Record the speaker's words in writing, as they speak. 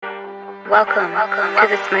Welcome to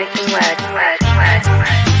the Smoking Word.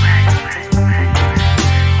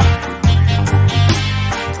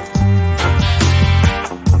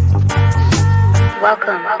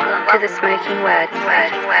 Welcome to the Smoking Word.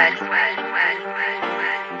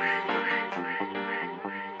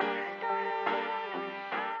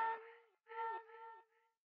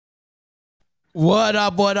 What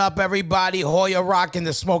up, everybody? Hoya Rockin'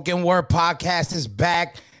 the Smoking Word podcast is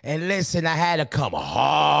back. And listen, I had to come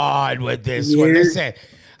hard with this one. Listen,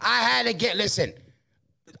 I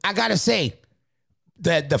gotta say,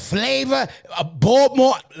 the flavor of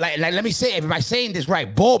Baltimore, like let me say, am I saying this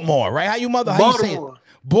right? Baltimore, right? How you say it?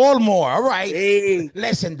 Baltimore, all right. Hey.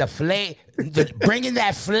 Listen, bringing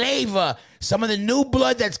that flavor, some of the new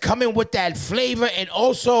blood that's coming with that flavor, and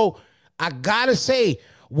also, I gotta say,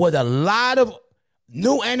 with a lot of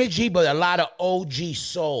new energy, but a lot of OG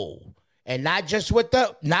soul. And not just we're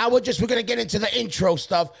gonna get into the intro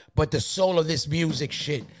stuff, but the soul of this music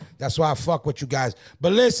shit. That's why I fuck with you guys.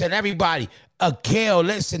 But listen, everybody, Akil,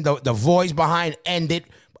 listen, the voice behind EndIt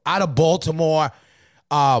out of Baltimore.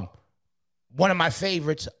 One of my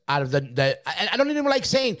favorites out of the I don't even like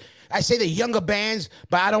saying, I say the younger bands,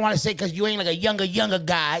 but I don't want to say because you ain't like a younger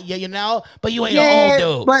guy, you know? But you ain't an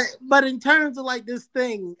old dude. But in terms of like this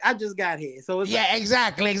thing, I just got here. So it's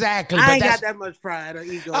exactly. I ain't got that much pride or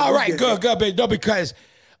ego. All right, good, baby. No, because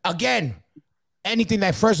again, anything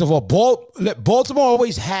that, first of all, Baltimore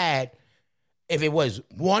always had, if it was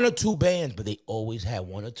one or two bands, but they always had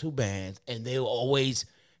one or two bands, and they always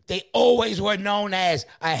were known as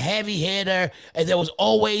a heavy hitter, and there was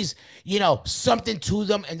always, something to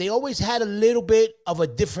them, and they always had a little bit of a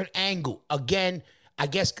different angle. Again, I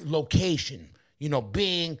guess location,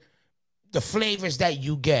 being the flavors that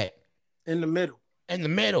you get. In the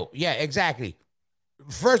middle. Yeah, exactly.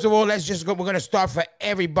 First of all, let's just go. We're going to start for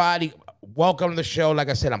everybody. Welcome to the show. Like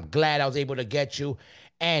I said, I'm glad I was able to get you.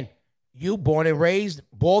 And you born and raised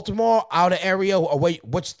Baltimore, outer area, or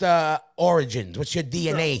what's the origins? What's your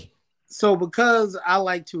DNA? So because I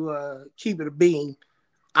like to keep it a bean,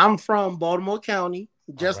 I'm from Baltimore County,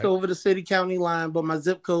 just over the city-county line, but my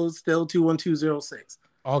zip code's still 21206.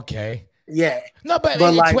 Okay. Yeah. No, but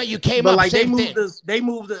it's like, where you came up. Like they moved us.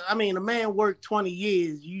 I mean, a man worked 20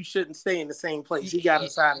 years. You shouldn't stay in the same place. He got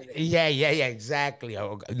inside of it. Yeah, exactly.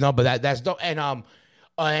 No, but that's dope.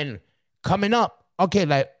 And coming up,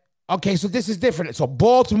 okay, so this is different. So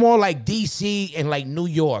Baltimore, like DC and like New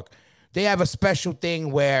York, they have a special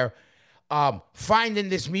thing where finding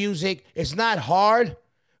this music, it's not hard,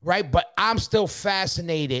 right? But I'm still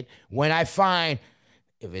fascinated when I find,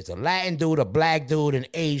 if it's a Latin dude, a black dude, an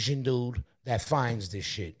Asian dude that finds this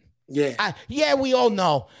shit. Yeah. We all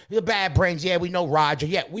know the Bad Brains. Yeah, we know Roger.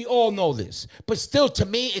 Yeah, we all know this. But still, to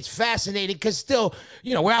me, it's fascinating because still,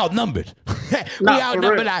 we're outnumbered.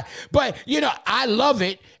 Outnumbered. But I love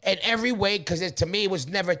it in every way because to me, it was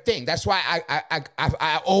never a thing. That's why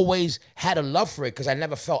I always had a love for it because I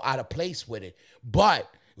never felt out of place with it. But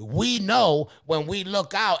we know when we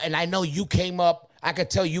look out, and I know you came up, I could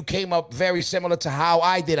tell you came up very similar to how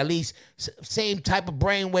I did, at least same type of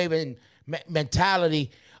brainwave and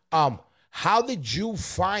mentality. How did you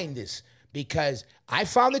find this? Because I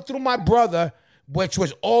found it through my brother, which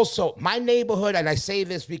was also my neighborhood. And I say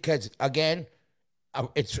this because, again,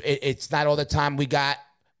 it's not all the time we got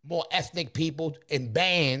more ethnic people in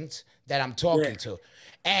bands that I'm talking to.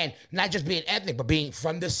 And not just being ethnic, but being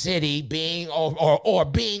from the city, being or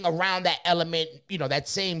being around that element, that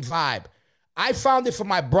same vibe. I found it for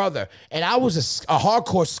my brother, and I was a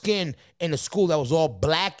hardcore skin in a school that was all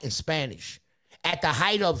black and Spanish. At the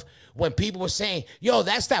height of when people were saying, yo,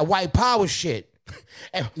 that's that white power shit.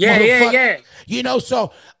 Yeah.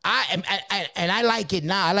 So I like it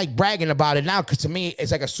now. I like bragging about it now because to me,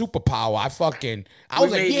 it's like a superpower. I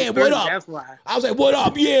was like, yeah, what up? That's why. I was like, what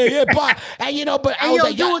up? Yeah, but, but I was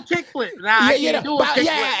like, do a kickflip. Nah, I can't do a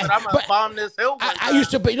kickflip, but I'm going to bomb this hill. I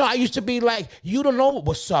used to be like, you don't know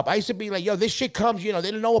what's up. I used to be like, yo, this shit comes, they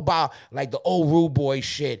don't know about like the old rude boy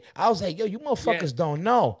shit. I was like, yo, you motherfuckers don't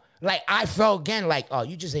know. Like, I felt again like, oh,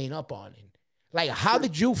 you just ain't up on it. Like, how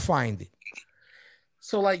did you find it?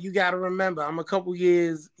 So, like, you got to remember, I'm a couple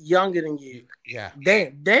years younger than you. Yeah.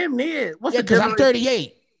 Damn near. Because I'm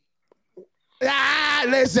 38.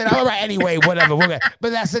 Listen, all right, anyway, whatever.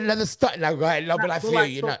 But that's another stunt. Now, go ahead. No, but I feel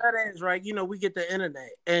you. So that is, right, we get the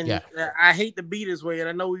internet. And I hate to be this way, and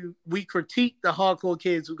I know we critique the hardcore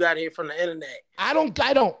kids who got here from the internet. I don't.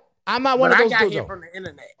 I'm not one of those dudes. I got here from the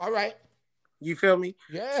internet. All right. You feel me?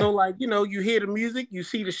 Yeah. So, like, you hear the music, you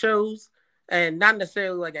see the shows, and not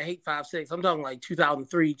necessarily like I hate 5, 6. I'm talking like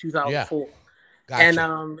 2003, 2004. Yeah. Gotcha. And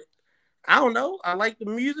I don't know. I like the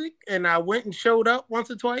music, and I went and showed up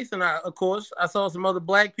once or twice. And of course, I saw some other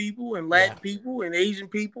black people and Latin people and Asian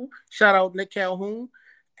people. Shout out Nick Calhoun,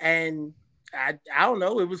 and I don't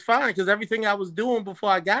know. It was fine because everything I was doing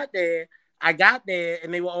before I got there,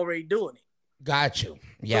 and they were already doing it. Got you.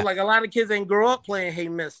 Yeah. So like a lot of kids ain't grow up playing Hey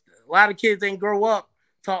Mister. A lot of kids ain't grow up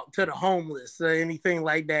talk to the homeless or anything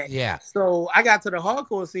like that. Yeah. So I got to the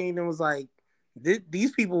hardcore scene and was like,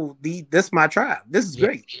 these people, this my tribe. This is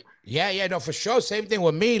great. Yeah, no, for sure. Same thing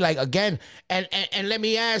with me. Like again, and let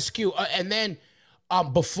me ask you. And then,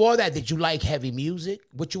 before that, did you like heavy music?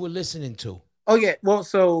 What you were listening to? Oh yeah, well,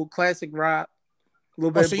 so classic rock, a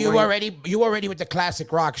little bit. So you already with the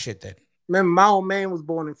classic rock shit then? Remember, my old man was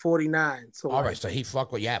born in '49. So all right, so he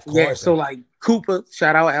fuck with of course. Yeah, so like Cooper,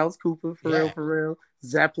 shout out Alice Cooper for real.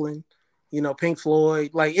 Zeppelin, Pink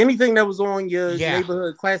Floyd, like anything that was on your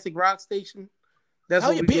neighborhood classic rock station. That's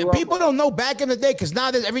what people don't know back in the day because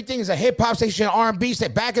now that everything is a hip hop station, R&B.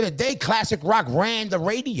 Said back in the day, classic rock ran the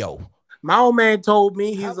radio. My old man told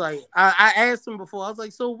me, he's like, I asked him before, I was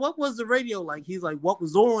like, so what was the radio like? He's like, what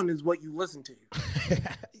was on is what you listen to.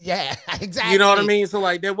 Yeah, exactly. You know what I mean? So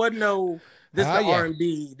like, there wasn't no, this the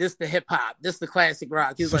R&B, this the hip hop, this the classic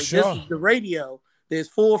rock. He's like, this is the radio. There's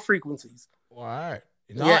 4 frequencies. All right.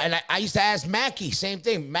 No, and I used to ask Mackie, same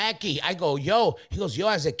thing. Mackie, I go, yo, he goes, yo,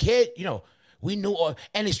 as a kid, we knew,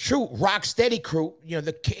 and it's true, Rock Steady crew,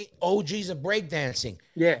 the OGs of breakdancing.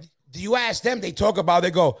 Yeah. Do you ask them, they talk about,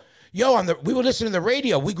 they go, yo, we were listening to the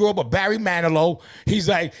radio. We grew up with Barry Manilow. He's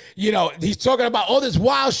like, he's talking about all this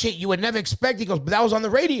wild shit you would never expect. He goes, but that was on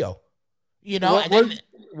the radio.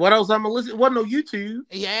 What else I'm gonna listen? Wasn't no YouTube.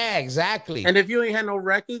 Yeah, exactly. And if you ain't had no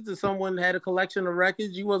records, or someone had a collection of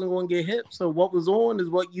records, you wasn't gonna get hip. So what was on is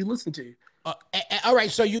what you listened to. All right,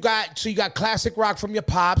 so you got classic rock from your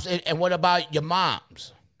pops, and what about your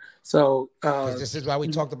moms? So this is why we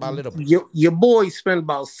talked about a little bit. Your boy spent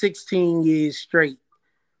about 16 years straight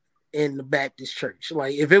in the Baptist church.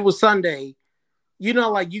 Like if it was Sunday,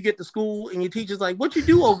 like you get to school and your teacher's like, "What you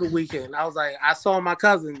do over the weekend?" I was like, "I saw my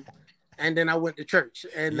cousin, and then I went to church."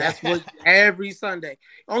 And that's what every Sunday.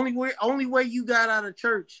 Only way you got out of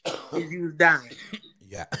church is you was dying.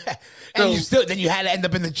 Yeah. And then you had to end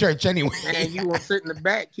up in the church anyway. And you want to sit in the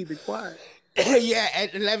back, keep it quiet. Yeah,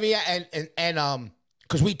 and let me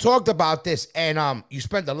because we talked about this, and you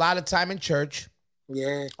spent a lot of time in church.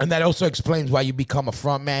 Yeah. And that also explains why you become a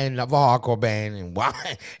front man of a hardcore band and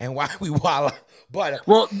why we walla. But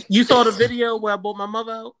well, you saw the video where I bought my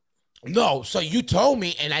mother out? No, so you told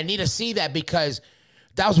me, and I need to see that because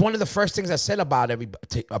that was one of the first things I said about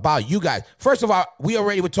about you guys. First of all, we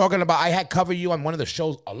already were talking about, I had covered you on one of the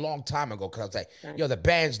shows a long time ago because I was like, yo, the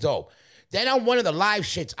band's dope. Then on one of the live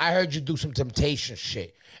shits, I heard you do some Temptation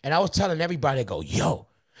shit. And I was telling everybody, I go, yo.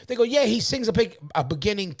 They go, yeah, he sings a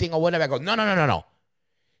beginning thing or whatever. I go, no.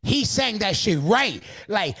 He sang that shit right.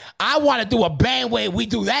 Like, I want to do a band where we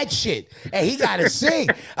do that shit. And he got to sing.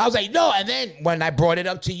 I was like, no. And then when I brought it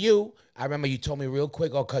up to you, I remember you told me real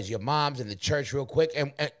quick, because your mom's in the church real quick.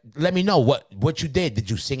 And let me know what you did. Did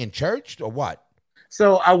you sing in church or what?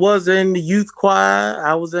 So I was in the youth choir.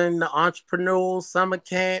 I was in the entrepreneurial summer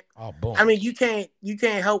camp. Oh, boom. I mean, you can't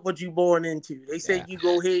help what you born into. They say you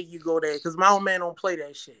go here, you go there. Because my old man don't play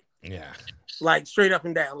that shit. Yeah. Like straight up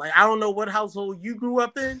and down. Like I don't know what household you grew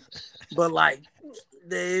up in, but like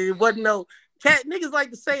there wasn't no cat niggas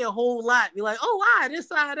like to say a whole lot. Be like, oh, why this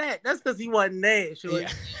side that? That's because he wasn't there. He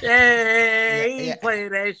ain't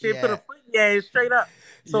playing that shit. Yeah. Put a foot, straight up.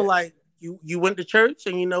 So like you went to church,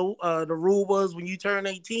 and the rule was when you turn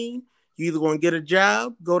 18, you either gonna get a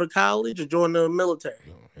job, go to college, or join the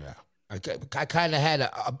military. Yeah, I kind of had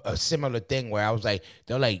a similar thing where I was like,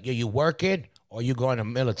 they're like, you working or you going to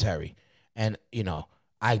military? And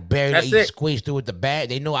I barely squeezed through with the bag.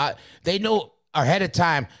 They know ahead of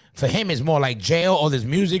time. For him, it's more like jail or this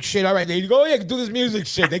music shit. All right, they go, yeah, do this music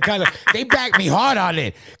shit. They they backed me hard on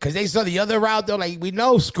it because they saw the other route. They're like, we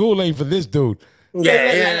know school ain't for this dude.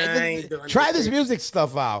 Try this music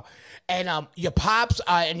stuff out. And your pops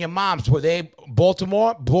and your moms, were they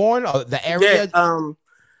Baltimore born or the area? Yeah,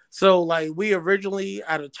 so like we originally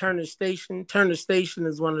out of Turner Station. Turner Station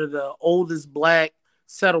is one of the oldest black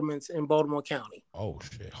settlements in Baltimore County. Oh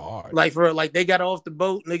shit, hard. Like they got off the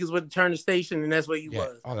boat, niggas went to Turner Station, and that's where you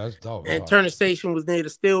was. Oh, that's dope. And Turner Station was near the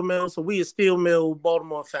steel mill, so we a steel mill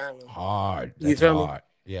Baltimore family. Hard. You feel me?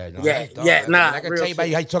 Yeah, no, yeah. I can tell you about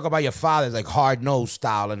you. How you talk about your father's like hard nose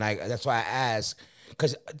style, and that's why I ask.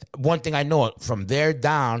 Because one thing I know from there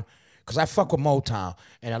down, because I fuck with Motown,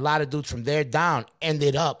 and a lot of dudes from there down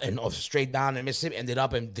ended up straight down in Mississippi, ended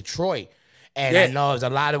up in Detroit, and I know there's a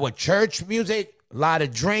lot of church music. A lot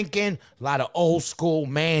of drinking, a lot of old school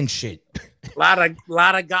man shit. A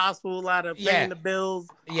lot of gospel, a lot of paying the bills.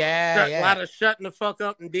 A lot of shutting the fuck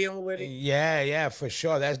up and dealing with it. Yeah, for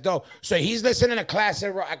sure. That's dope. So he's listening to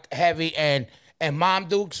classic rock heavy, and Mom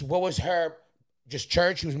Dukes, what was her just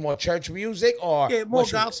church? She was more church music, or more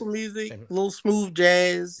gospel music, a little smooth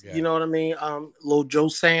jazz, you know what I mean? Little Joe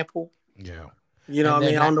Sample. Yeah. You know what I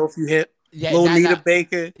mean? I don't know if you hit little Nita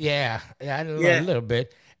Baker. Yeah, I know a little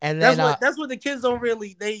bit. And then that's what the kids don't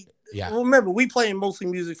really remember, we playing mostly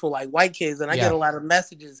music for like white kids, and I get a lot of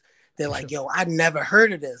messages. They're like, yo, I never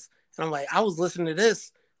heard of this. And I'm like, I was listening to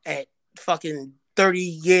this at fucking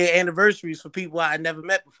 30-year anniversaries for people I never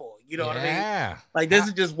met before. You know what I mean? Like, this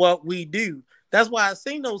is just what we do. That's why I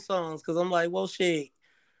sing those songs, because I'm like, well, shit,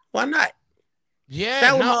 why not? Yeah,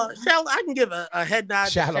 Shalimar, I can give a head nod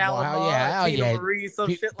to Shalimar, Tina Marie, some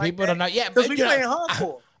shit like people that. Don't know, because we playing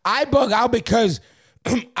hardcore. I bug out because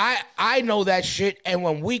I know that shit, and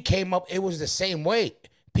when we came up, it was the same way.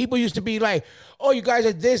 People used to be like, "Oh, you guys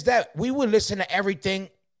are this, that." We would listen to everything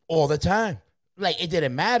all the time. Like, it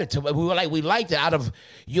didn't matter to us. We liked it. Out of,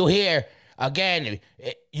 you hear again,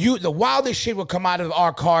 the wildest shit would come out of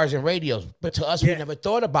our cars and radios, but to us, we never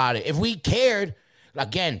thought about it. If we cared,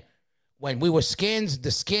 again, when we were skins,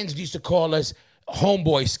 the skins used to call us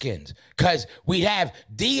homeboy skins, because we have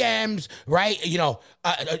DMs, right? You know,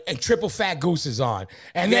 and triple fat gooses on,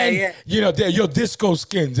 and then you know, they're your disco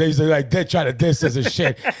skins. They say like they're trying to diss us and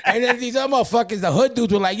shit. And then these other motherfuckers, the hood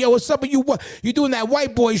dudes, were like, "Yo, what's up with you? You doing that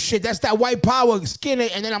white boy shit? That's that white power skin."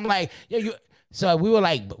 And then I'm like, "Yo, you." So we were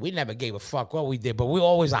like, we never gave a fuck what we did, but we were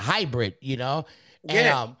always a hybrid, you know.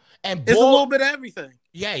 And and it's a little bit of everything.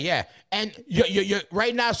 Yeah. And you're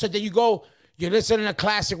right now. So then you go. You're listening to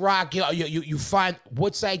classic rock. You find,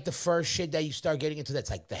 what's like the first shit that you start getting into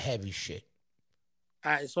that's like the heavy shit?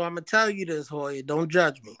 All right, so I'm gonna tell you this, Hoya. Don't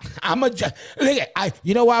judge me. I'm a judge.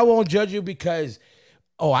 You know why I won't judge you? Because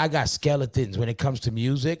I got skeletons when it comes to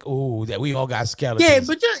music. Oh, that we all got skeletons. Yeah,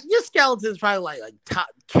 but your skeletons probably like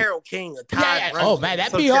Carole King or Todd. Oh man,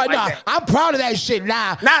 that'd be hard. Like I'm proud of that shit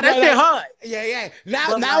now. Nah, that shit hard. Yeah.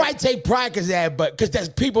 Now I take pride because there's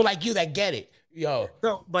people like you that get it. Yo.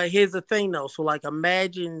 So, but here's the thing though. So like,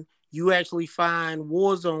 imagine you actually find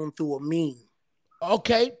Warzone through a meme.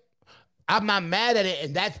 Okay. I'm not mad at it,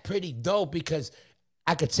 and that's pretty dope, because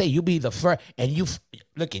I could say you be the first, and you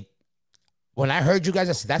look at, when I heard you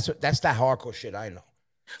guys, that's that hardcore shit I know.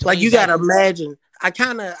 Like, you gotta imagine,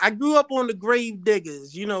 I grew up on the Grave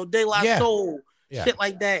Diggers, you know, De La Soul, shit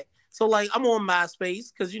like that. So like, I'm on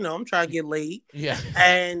MySpace because, you know, I'm trying to get laid. Yeah.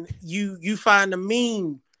 And you find a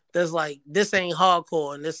meme that's like, this ain't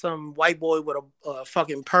hardcore, and there's some white boy with a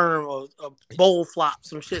fucking perm or a bowl flop,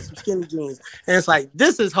 some shit, some skinny jeans, and it's like,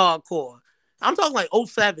 this is hardcore. I'm talking like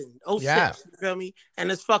 07, 06, you feel me?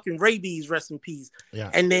 And it's fucking rabies, rest in peace.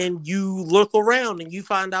 Yeah. And then you look around and you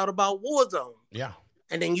find out about Warzone. Yeah.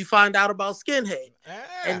 And then you find out about Skinhead.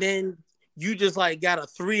 And then you just like got a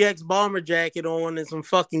 3X bomber jacket on and some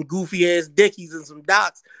fucking goofy ass Dickies and some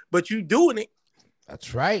dots, but you doing it.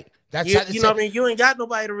 That's right. You know what I mean? You ain't got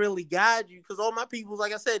nobody to really guide you, because all my people,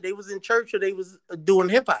 like I said, they was in church or they was doing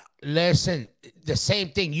hip hop. Listen, the same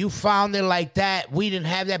thing. You found it like that. We didn't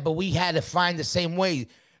have that, but we had to find the same way.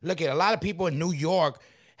 Look at a lot of people in New York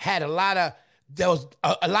had there was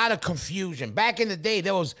a lot of confusion. Back in the day,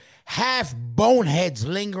 there was half boneheads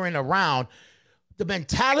lingering around. The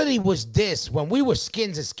mentality was this: when we were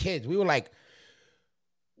skins as kids, we were like,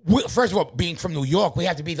 first of all, being from New York, we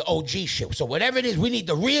have to be the OG shit. So whatever it is, we need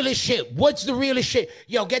the realest shit. What's the realest shit?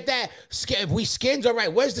 Yo, get that. If we skins, all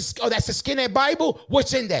right. Where's the? Oh, that's the Skinhead Bible.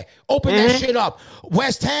 What's in there? Open that shit up.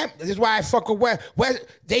 West Ham. This is why I fuck with West.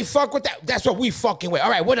 They fuck with that. That's what we fucking with. All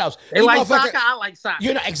right. What else? They like soccer. I like soccer.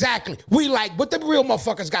 You know exactly. We like what the real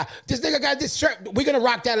motherfuckers got. This nigga got this shirt. We're gonna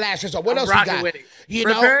rock that last shirt. So what else we got? With it. You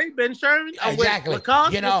know, Perry, Ben Sherman. Exactly.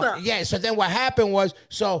 Lacoste, you know. Yeah. So then what happened was,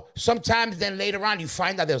 sometimes then later on you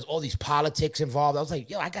find out there's all these politics involved. I was like,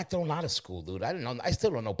 yo, I got thrown out of school, dude. I didn't know. I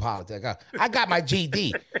still don't know politics. I got my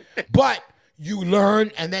GD, but you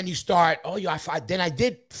learn and then you start. Then I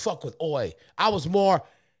did fuck with Oi. I was more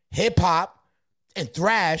hip hop and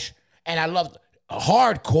thrash, and I loved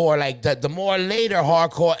hardcore, like the more later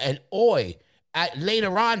hardcore and Oi.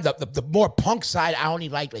 Later on, the more punk side, I only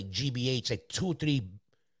like GBH, like 2 or 3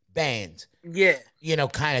 bands. Yeah. You know,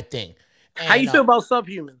 kind of thing. And, how you feel about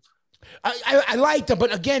Subhumans? I liked them,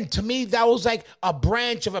 but again, to me, that was like a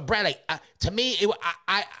branch of a brand. Like to me,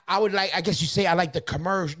 I would like. I guess you say I like the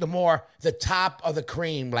commercial, the top of the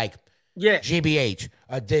cream, like GBH,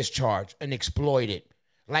 a Discharge, an Exploited.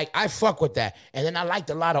 Like I fuck with that, and then I liked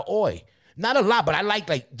a lot of Oi. Not a lot, but I like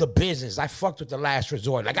The Business. I fucked with The Last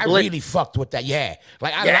Resort. Like I really fucked with that. Yeah.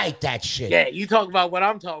 Like I like that shit. Yeah, you talk about what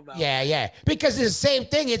I'm talking about. Yeah. Because it's the same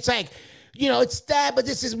thing. It's like, it's that, but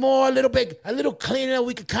this is more a little cleaner.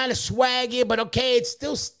 We could kind of swag it, but okay, it's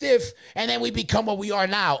still stiff. And then we become what we are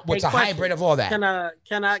now. What's a hybrid of all that?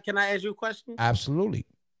 Can I ask you a question? Absolutely.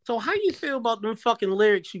 So how you feel about them fucking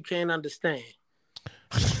lyrics you can't understand?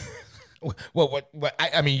 Well, what?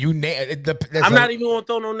 I mean, you nailed it. I'm not even gonna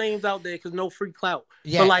throw no names out there because no free clout.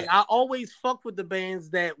 Yeah. But like, I always fuck with the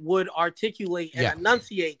bands that would articulate and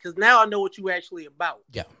enunciate, because now I know what you actually about.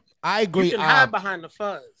 Yeah, I agree. You can hide behind the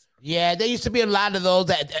fuzz. Yeah, there used to be a lot of those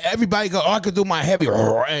that everybody go, I could do my heavy,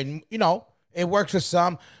 and it works for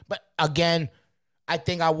some. But again, I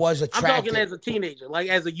think I was attracted. I'm talking as a teenager, like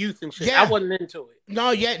as a youth and shit. Yeah. I wasn't into it.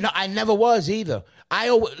 No, I never was either. I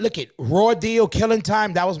always look at Raw Deal, Killing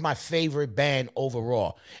Time. That was my favorite band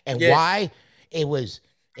overall. And why? It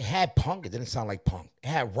had punk. It didn't sound like punk. It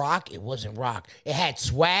had rock. It wasn't rock. It had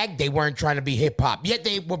swag. They weren't trying to be hip hop. Yet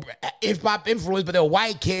they were hip hop influenced, but they were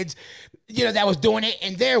white kids, that was doing it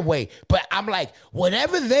in their way. But I'm like,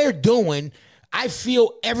 whatever they're doing, I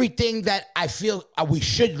feel everything that I feel we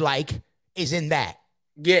should like is in that.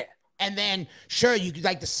 Yeah. And then, sure, you could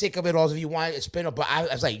like the sick of it all if you want to spin up. But I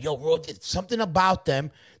was like, yo, it's something about them.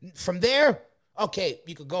 From there, okay,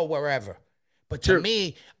 you could go wherever. But to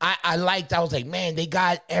me, I was like, man, they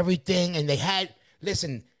got everything. And they had,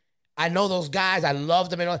 listen, I know those guys. I love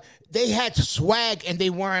them. And all. They had swag, and they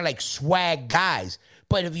weren't like swag guys.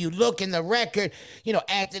 But if you look in the record,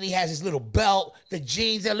 Anthony has his little belt. The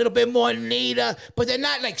jeans are a little bit more neater. But they're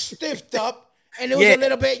not like stiffed up. And it was a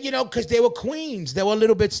little bit, because they were queens. They were a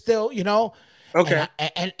little bit still, Okay.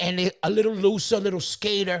 And a little looser, a little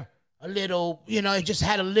skater, a little, it just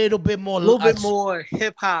had a little bit more. A little bit more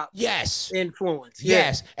hip-hop influence.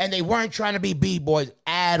 Yes. And they weren't trying to be B-boys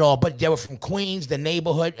at all, but they were from Queens, the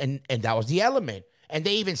neighborhood, and that was the element. And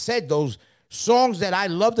they even said those songs that I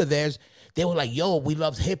loved of theirs, they were like, yo, we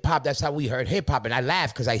loved hip-hop. That's how we heard hip-hop. And I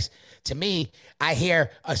laughed because to me, I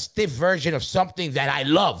hear a stiff version of something that I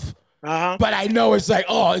love. Uh-huh. But I know it's like,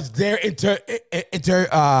 it's their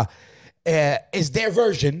it's their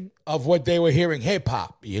version of what they were hearing hip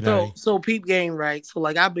hop, So peep game, right? So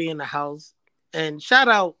like I be in the house, and shout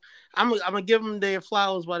out, I'm gonna give them their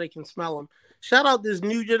flowers while they can smell them. Shout out this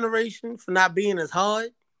new generation for not being as hard.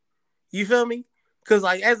 You feel me? Because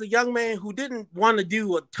like as a young man who didn't want to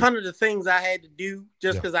do a ton of the things I had to do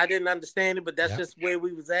just because I didn't understand it, but that's just where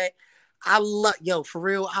we was at. For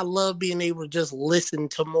real, I love being able to just listen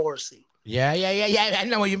to Morrissey. Yeah. I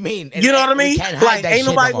know what you mean. You know what I mean? Like, ain't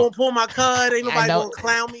nobody gonna pull my card, ain't nobody gonna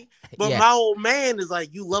clown me. But my old man is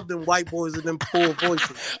like, you love them white boys and them poor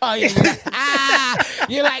voices. Oh, yeah.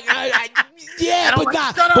 You're like, yeah, but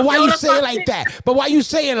nah. But why you say it like that? But why you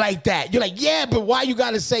say it like that? You're like, yeah, but why you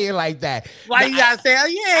gotta say it like that? Why you gotta say,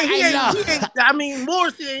 he ain't. I mean,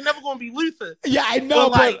 Morrissey ain't never gonna be Luther. Yeah, I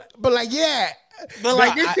know, but yeah. But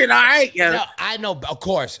like this shit, all right, yeah. No, I know, of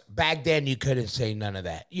course. Back then, you couldn't say none of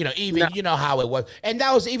that. You know how it was, and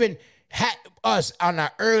that was even us on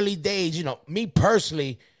our early days. Me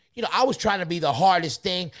personally, I was trying to be the hardest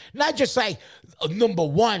thing, not just like number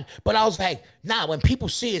one, but I was like, nah. When people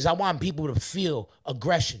see us, I want people to feel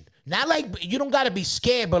aggression. Not like you don't got to be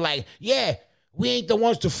scared, but like, yeah, we ain't the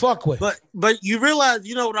ones to fuck with. But you realize,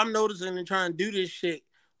 what I'm noticing and trying to do this shit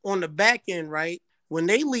on the back end, right? When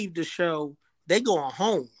they leave the show, they going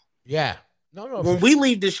home. Yeah. No. When we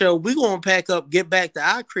leave the show, we going to pack up, get back to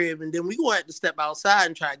our crib, and then we going to have to step outside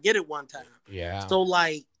and try to get it one time. Yeah. So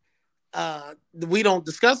like, we don't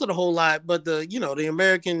discuss it a whole lot, but the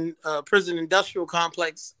American prison industrial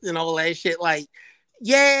complex and all that shit, like,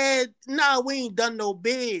 we ain't done no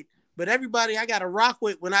bid, but everybody I got to rock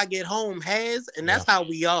with when I get home has, and that's how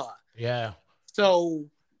we are. Yeah. So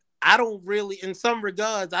I don't really, in some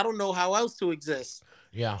regards, I don't know how else to exist.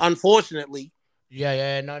 Yeah. Unfortunately.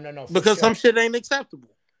 Yeah. No. Because some shit ain't acceptable.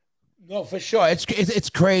 No, for sure. It's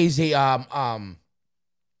crazy.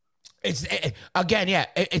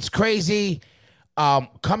 It's crazy.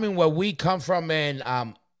 Coming where we come from,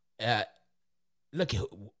 and look,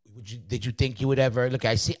 did you think you would ever look?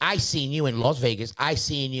 I seen you in Las Vegas. I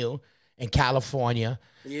seen you in California.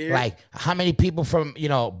 Yeah. Like, how many people from,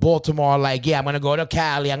 Baltimore are like, yeah, I'm going to go to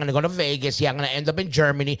Cali. I'm going to go to Vegas. Yeah, I'm going to end up in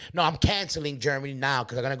Germany. No, I'm canceling Germany now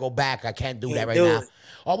because I'm going to go back. I can't do that right now.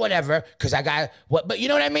 Or whatever, because I got what, but you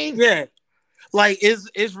know what I mean? Yeah. Like,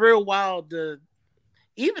 it's real wild to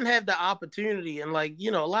even have the opportunity. And like,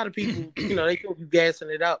 a lot of people, they think you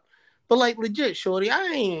gassing it up. But like, legit, shorty,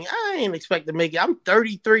 I ain't expect to make it. I'm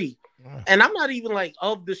 33. And I'm not even like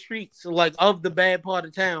of the streets, like of the bad part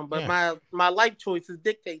of town, but my life choices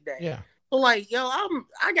dictate that. Yeah. So like,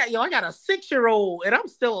 I got a 6-year-old and I'm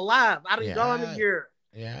still alive. I done gone a Yeah. year.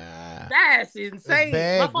 Yeah. That's It's insane.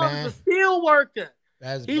 My big, father's a man. steel worker.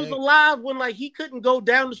 That's He was big. alive when like he couldn't go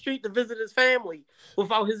down the street to visit his family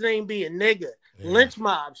without his name being nigga, Yeah. lynch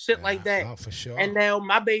mob, shit like Yeah. that. Oh, for sure. And now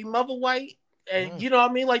my baby mother white, and Mm. you know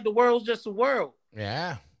what I mean? Like the world's just a world.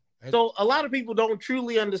 Yeah. So a lot of people don't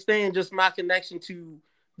truly understand just my connection to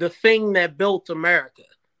the thing that built America.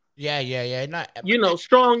 Yeah. Not,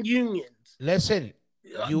 Strong unions, listen,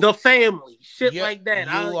 the family, shit you, like that.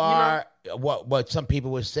 you are what some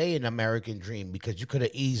people would say an American dream, because you could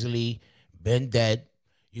have easily been dead.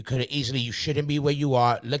 You could have easily, you shouldn't be where you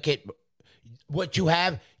are. Look at what you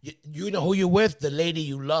have. You know who you're with, the lady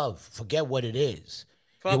you love. Forget what it is.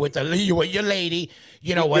 You're with your lady,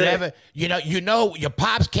 whatever. Your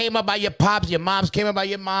pops came up by your pops, your moms came up by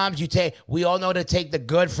your moms. We all know to take the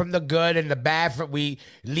good from the good and the bad from, we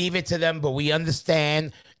leave it to them, but we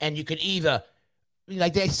understand. And you could either,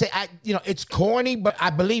 like they say, it's corny, but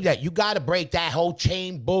I believe that you got to break that whole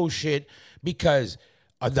chain bullshit, because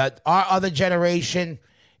our other generation,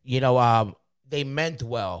 they meant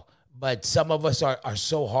well, but some of us are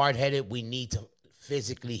so hard headed. We need to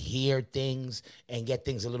physically hear things and get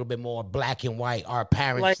things a little bit more black and white. Our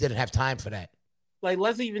parents didn't have time for that. Like,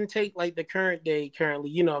 let's even take like the current day currently,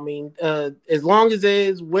 what I mean? As long as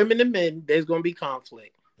there's women and men, there's going to be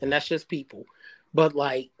conflict, and that's just people. But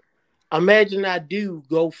like, imagine I do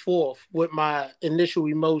go forth with my initial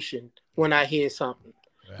emotion when I hear something.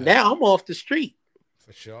 Right. Now I'm off the street.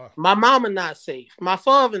 For sure. My mama not safe. My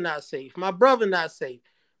father not safe. My brother not safe.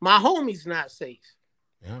 My homie's not safe.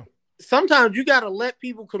 Yeah. Sometimes you got to let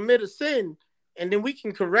people commit a sin, and then we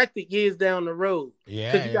can correct it years down the road.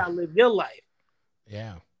 Yeah. Because you got to live your life.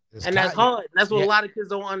 Yeah. That's hard. That's what a lot of kids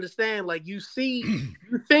don't understand. Like, you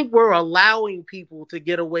think we're allowing people to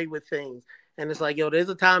get away with things. And it's like, there's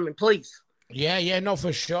a time and place. Yeah, no,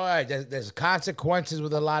 for sure. There's consequences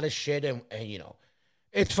with a lot of shit. And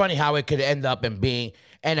it's funny how it could end up in being.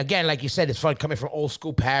 And again, like you said, it's fun coming from old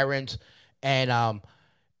school parents and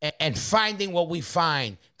finding what we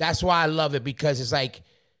find. That's why I love it, because it's like,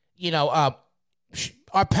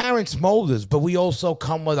 our parents mold us, but we also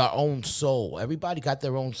come with our own soul. Everybody got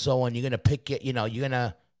their own soul, and you're gonna pick it. You're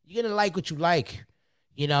gonna like what you like.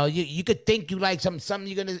 You could think you like something.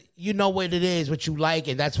 You're gonna, what it is, what you like,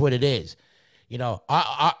 and that's what it is.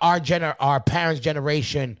 Our parents'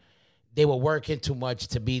 generation, they were working too much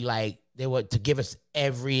to be like, to give us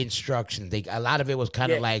every instruction. A lot of it was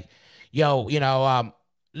kind of like,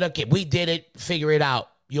 look, we did it, figure it out.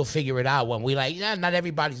 You'll figure it out. When we like, not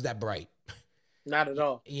everybody's that bright. Not at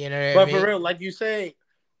all. But for real, like you said,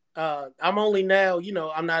 I'm only now,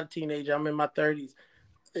 I'm not a teenager. I'm in my 30s.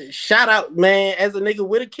 Shout out, man, as a nigga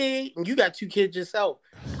with a kid, and you got 2 kids yourself.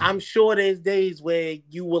 I'm sure there's days where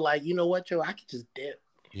you were like, you know what, I could just dip.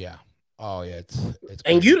 Yeah. Oh, yeah. It's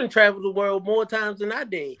and you done traveled the world more times than I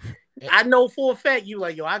did. I know for a fact you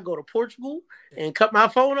like, I go to Portugal and cut my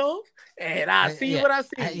phone off, and I see what I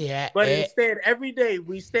see. But instead, every day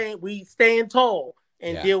we stand tall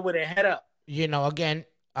and deal with it head up. Again,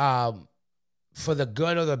 for the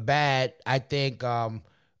good or the bad, I think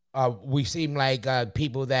we seem like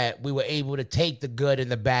people that we were able to take the good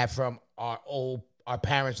and the bad from our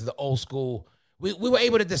parents of the old school. We were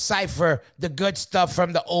able to decipher the good stuff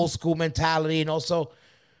from the old school mentality, and also,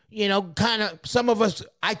 kind of some of us,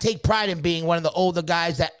 I take pride in being one of the older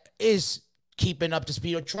guys that is keeping up to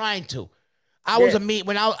speed or trying to. I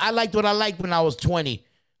liked what I liked when I was 20,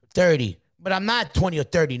 30, but I'm not 20 or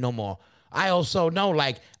 30 no more. I also know,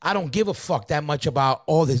 like, I don't give a fuck that much about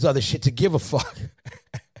all this other shit to give a fuck.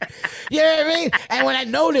 You know what I mean? And when I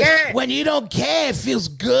notice, when you don't care, it feels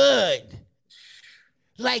good.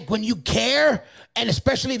 Like, when you care, and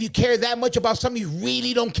especially if you care that much about something you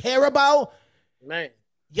really don't care about, man,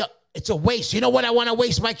 it's a waste. You know what? I want to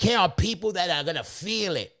waste my care on people that are going to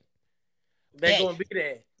feel it. They're going to be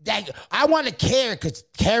there. I want to care, because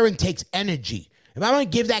caring takes energy. If I want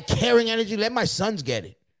to give that caring energy, let my sons get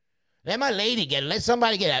it. Let my lady get it. Let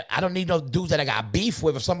somebody get it. I don't need no dudes that I got beef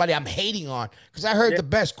with or somebody I'm hating on. Because I heard the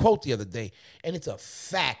best quote the other day, and it's a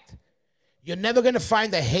fact. You're never going to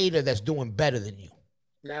find a hater that's doing better than you.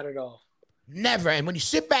 Not at all. Never. And when you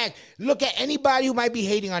sit back, look at anybody who might be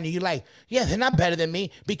hating on you, you're like, yeah, they're not better than me.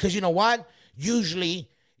 Because you know what? Usually,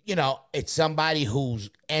 it's somebody who's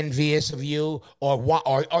envious of you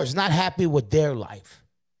or is not happy with their life.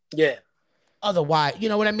 Yeah. Otherwise, you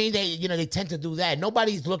know what I mean? They tend to do that.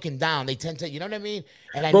 Nobody's looking down. They tend to, you know what I mean?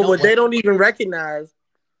 And but what they don't even recognize,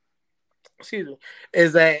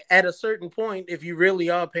 is that at a certain point, if you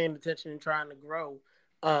really are paying attention and trying to grow,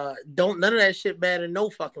 none of that shit bad in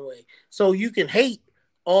no fucking way. So you can hate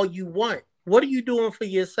all you want. What are you doing for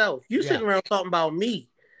yourself? You Yeah. sitting around talking about me.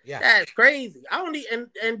 Yeah. That's crazy. I don't need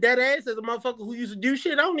and dead ass as a motherfucker who used to do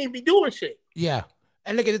shit. I don't even be doing shit. Yeah.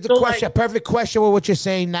 And look at the So, question, like, perfect question for what you're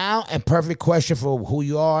saying now, and perfect question for who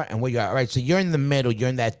you are and where you are. All right, so you're in the middle. You're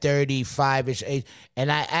in that 35-ish age.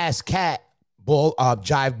 And I asked Kat,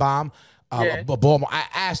 Jive Bomb, Yeah. I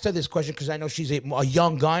asked her this question because I know she's a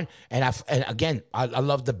young gun. And again, I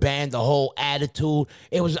love the band, the whole attitude.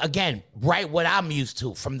 It was, again, right what I'm used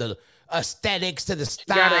to, from the aesthetics to the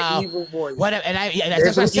style. Got an evil voice. Whatever. And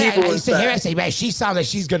that's what I say. I used to hear her say, man, she sounds like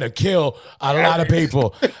she's going to kill a lot of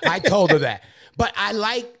people. I told her that. But I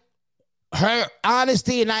like her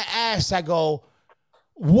honesty, and I asked, I go,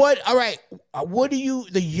 what do you,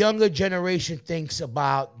 the younger generation, thinks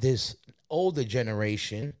about this older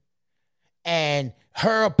generation and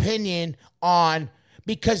her opinion on,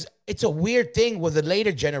 because it's a weird thing with the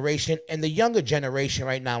later generation and the younger generation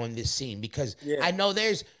right now in this scene, because I know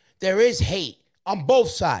there is hate on both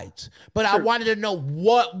sides, but I wanted to know,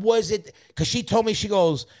 what was it? Because she told me, she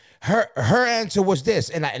goes, her answer was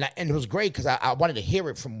this, and it was great because I wanted to hear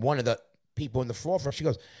it from one of the people in the forefront. She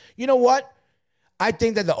goes, you know what? I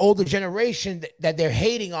think that the older generation, that they're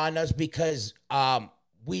hating on us because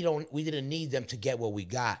we didn't need them to get what we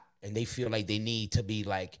got, and they feel like they need to be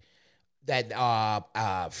like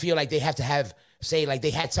that. Feel like they have to say like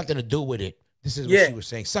they had something to do with it. This is what she was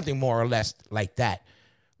saying, something more or less like that.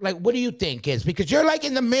 Like, what do you think is? Because you're like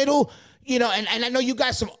in the middle, you know, and I know you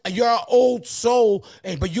got you're an old soul,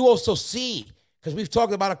 but you also see, because we've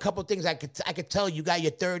talked about a couple of things. I could tell you got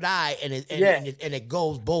your third eye, and it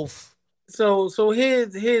goes both. So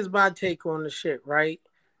here's my take on the shit, right?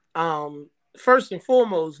 First and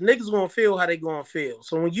foremost, niggas gonna feel how they gonna feel.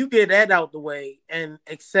 So when you get that out the way and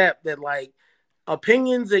accept that, like,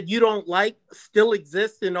 opinions that you don't like still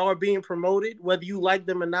exist and are being promoted, whether you like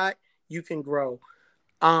them or not, you can grow.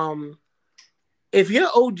 If your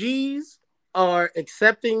OGs are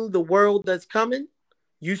accepting the world that's coming,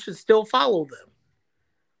 you should still follow them.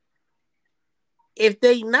 If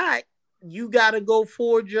they not, you gotta go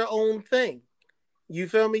forge your own thing. You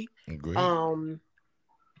feel me? Agreed.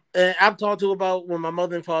 And I've talked to about when my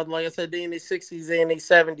mother and father, like I said, they in their 60s, they in their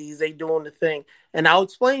 70s, they doing the thing. And I'll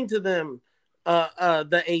explain to them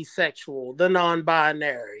the asexual, the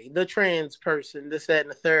non-binary, the trans person, this, that,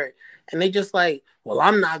 and the third. And they just like, well,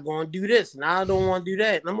 I'm not going to do this, and I don't want to do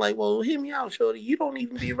that. And I'm like, well, hear me out, shorty. You don't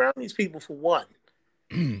even be around these people for one.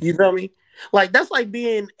 You feel me? Like, that's like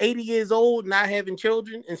being 80 years old, not having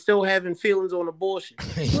children, and still having feelings on abortion.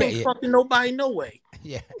 You ain't fucking nobody no way.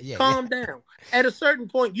 Calm down. At a certain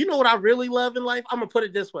point, you know what I really love in life? I'm going to put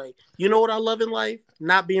it this way. You know what I love in life?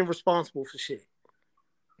 Not being responsible for shit.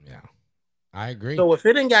 Yeah. I agree. So if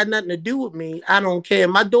it ain't got nothing to do with me, I don't care.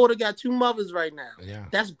 My daughter got 2 mothers right now. Yeah.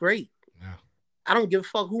 That's great. Yeah. I don't give a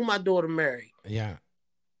fuck who my daughter married. Yeah.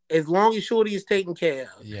 As long as shorty is taken care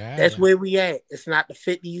of. Yeah. That's where we at. It's not the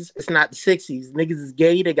 50s. It's not the 60s. Niggas is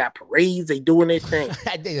gay. They got parades. They doing their thing.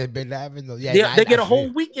 They've been having those. Yeah, they get a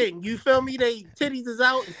whole weekend. You feel me? They titties is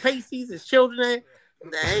out. It's pasties. It's children there.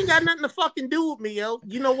 They ain't got nothing to fucking do with me, yo.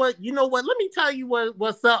 You know what? Let me tell you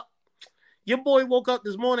what's up. Your boy woke up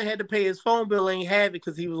this morning, had to pay his phone bill, ain't have it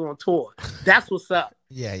because he was on tour. That's what's up.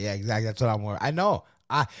 Yeah, exactly. That's what I'm worried. I know.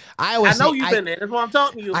 I know you've been there. That's what I'm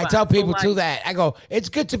talking to you about. I tell people too that. I go, it's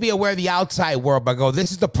good to be aware of the outside world, but I go,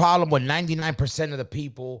 this is the problem with 99% of the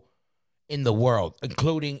people in the world,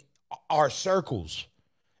 including our circles.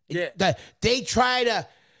 Yeah. That they try to,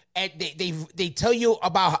 and they tell you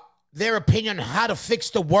about their opinion on how to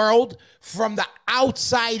fix the world from the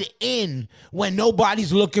outside in, when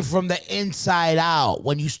nobody's looking from the inside out.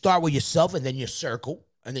 When you start with yourself and then your circle,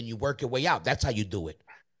 and then you work your way out. That's how you do it.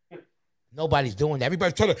 Nobody's doing that.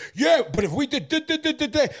 Everybody's telling, but if we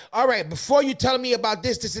did, all right, before you telling me about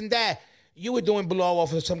this, and that, you were doing blow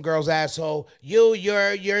off of some girl's asshole. You're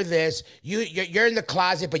this. You're in the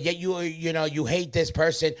closet, but yet you hate this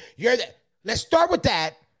person. Let's start with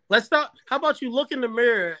that. Let's start. How about you look in the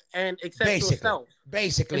mirror and accept yourself?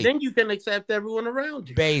 Basically. And then you can accept everyone around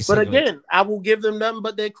you. Basically. But again, I will give them nothing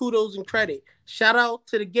but their kudos and credit. Shout out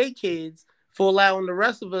to the gay kids for allowing the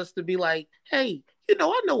rest of us to be like, hey,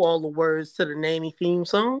 I know all the words to the Nanny theme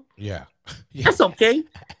song. Yeah. That's okay.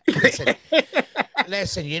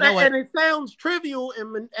 Listen, you know what? And it sounds trivial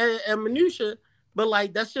and minutia, but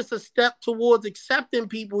like that's just a step towards accepting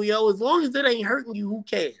people, yo. As long as it ain't hurting you, who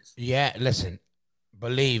cares? Yeah, listen.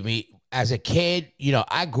 Believe me, as a kid,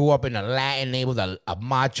 I grew up in a Latin neighborhood, a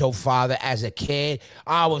macho father. As a kid,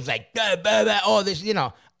 I was like, all this,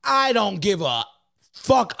 I don't give a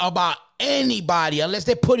fuck about anybody unless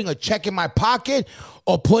they're putting a check in my pocket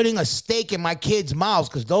or putting a steak in my kids' mouths,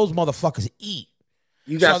 because those motherfuckers eat.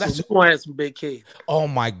 You got you gonna have some big kids. Oh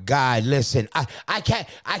my God! Listen, I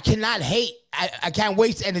cannot hate. I can't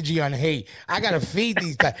waste energy on hate. I gotta feed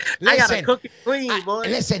these guys. Listen, I gotta cook it clean, boy.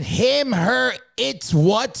 Listen, him, her, it's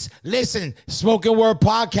what. Listen, Spoken Word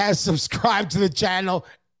Podcast. Subscribe to the channel.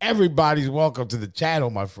 Everybody's welcome to the channel,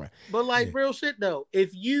 my friend. But like real shit though,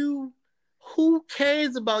 who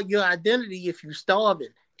cares about your identity if you're starving?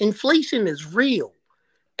 Inflation is real.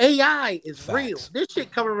 AI is real. This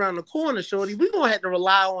shit coming around the corner, shorty. We're gonna have to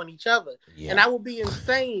rely on each other. Yeah. And I would be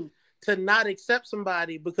insane to not accept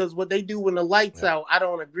somebody because what they do when the lights out, I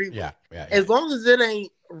don't agree with. Yeah. As long as it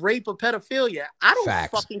ain't rape or pedophilia, I don't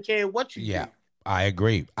fucking care what you do. I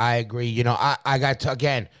agree. You know, I got to,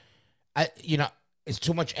 again, it's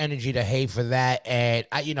too much energy to hate for that. And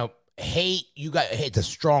hate, hate's a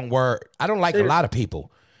strong word. I don't like a lot of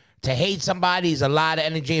people. To hate somebody is a lot of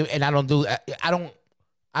energy, and I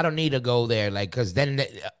don't need to go there, like, because then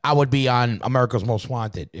I would be on America's Most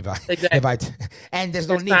Wanted and there's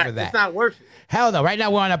no need for that. It's not worth it. Hell no. Right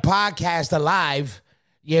now we're on a podcast alive,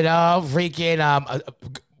 freaking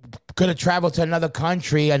gonna travel to another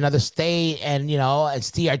country, another state, and and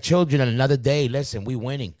see our children on another day. Listen, we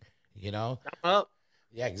winning, I'm up.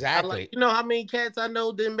 Yeah, exactly. You know how many cats I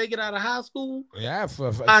know didn't make it out of high school? Yeah.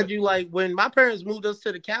 Like when my parents moved us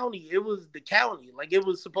to the county, it was the county. Like it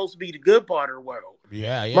was supposed to be the good part of the world.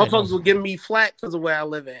 Yeah. Motherfuckers were giving me flack because of where I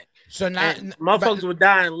live at. So now motherfuckers were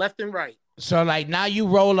dying left and right. So like now you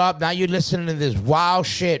roll up, now you're listening to this wild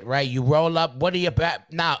shit, right? You roll up. What are you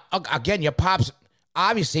about? Now, again, your pops,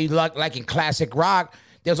 obviously, like in classic rock,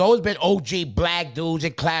 there's always been OG black dudes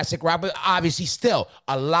in classic rock, but obviously still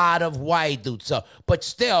a lot of white dudes. So, but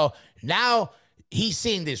still, now he's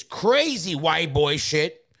seeing this crazy white boy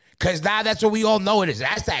shit, because now that's what we all know it is.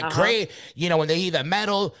 That's that crazy, when they hear the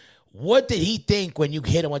metal. What did he think when you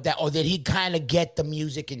hit him with that? Or did he kind of get the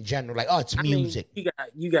music in general? Like, oh, it's music. You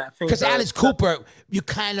got because Alice Cooper, you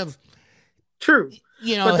kind of true.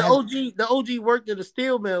 But the OG worked at a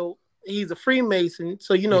steel mill. He's a Freemason,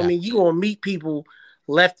 so what I mean. You gonna meet people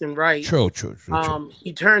left and right. True.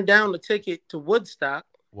 He turned down the ticket to Woodstock.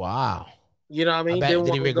 Wow. You know what I mean?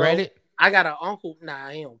 Did he regret it? I got an uncle. Nah,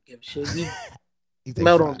 he don't give a shit.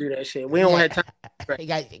 Mel don't do that shit. We don't have time.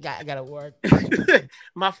 I got to work.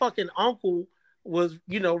 My fucking uncle was,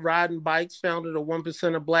 riding bikes, founded a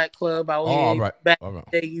 1% Black club out here back in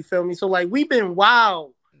the day. You feel me? So like we've been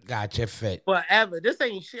wild. Gotcha, fit. Forever. This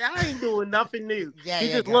ain't shit. I ain't doing nothing new. He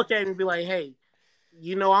just look at me and be like, hey,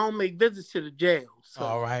 I don't make visits to the jail. So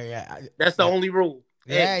all right, that's the only rule.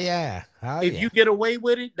 Yeah. If you get away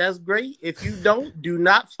with it, that's great. If you don't, do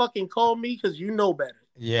not fucking call me because you know better.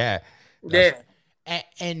 Yeah.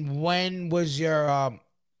 And when was your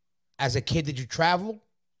as a kid, did you travel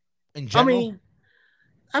in general?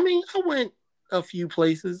 I mean, I went a few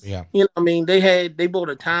places. Yeah. They bought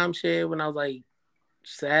a timeshare when I was like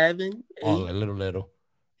 7, 8. Oh, a little.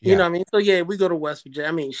 Yeah. You know what I mean? So yeah, we go to West Virginia.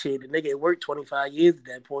 I mean, shit, the nigga worked 25 years at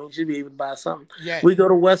that point. Should be able to buy something. Yeah. We go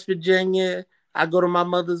to West Virginia. I go to my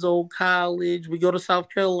mother's old college. We go to South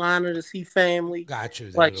Carolina to see family. Got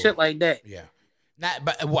you. Like shit like that. Yeah.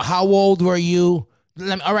 But how old were you?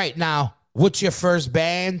 All right, now, what's your first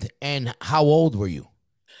band and how old were you?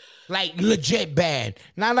 Like legit band.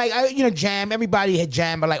 Not like, jam. Everybody had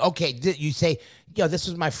jam, but like, okay, you say, this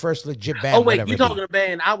was my first legit band. Oh, wait, you talking a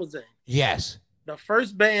band I was in? Yes. The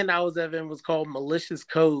first band I was ever in was called Malicious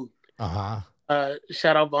Code.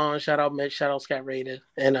 Shout out Vaughn, shout out Mitch, shout out Scott Raider,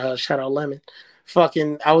 and shout out Lemon.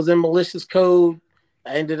 I was in Malicious Code.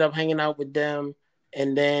 I ended up hanging out with them.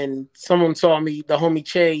 And then someone saw me, the homie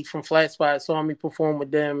Che from Flat Spot saw me perform with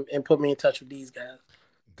them and put me in touch with these guys.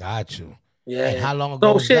 Got you. Yeah. And how long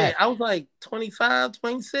ago was that? I was like 25,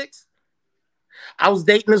 26. I was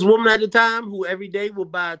dating this woman at the time who every day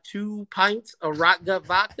would buy 2 pints of Rock Gut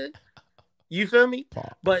vodka. You feel me?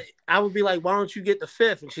 But I would be like, why don't you get the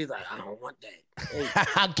 5th? And she's like, I don't want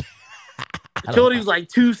that. Shorty was like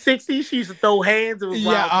 260. She used to throw hands. It was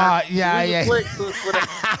yeah. Yeah,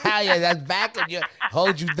 that's back and you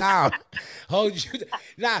hold you down.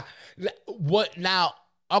 Now, what? Now,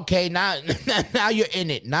 okay. Now you're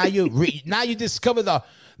in it. Now you discover the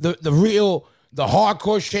real, the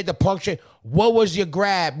hardcore shit, the punk shit. What was your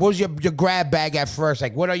grab? What was your grab bag at first?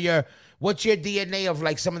 Like, what's your DNA of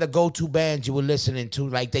like some of the go-to bands you were listening to,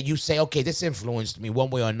 like that you say, okay, this influenced me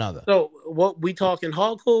one way or another? So what we talking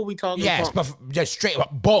hardcore? We talking punk? But just straight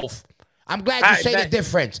both. I'm glad you say the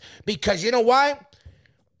difference because you know why?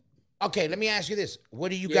 Okay, let me ask you this: what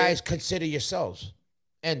do you guys consider yourselves?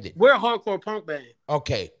 EndIt. We're a hardcore punk band.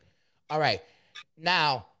 Okay, all right.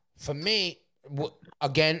 Now for me,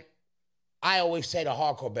 again, I always say the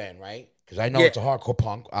hardcore band, right? Because I know it's a hardcore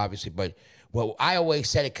punk, obviously, but Well, I always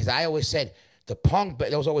said it because I always said the punk.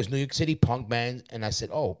 There was always New York City punk bands, and I said,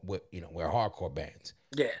 "Oh, we're hardcore bands."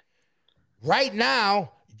 Yeah. Right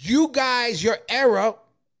now, you guys, your era,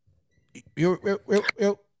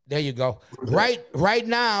 there you go. Right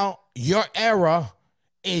now, your era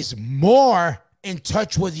is more in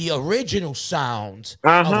touch with the original sounds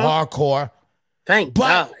of hardcore. Thank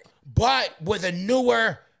God. But with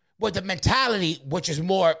the mentality, which is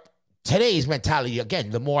more today's mentality, again,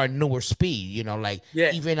 the more newer speed,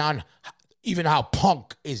 even how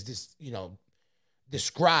punk is this,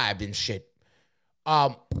 described and shit.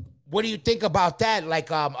 What do you think about that? Like,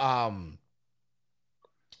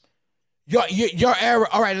 your era.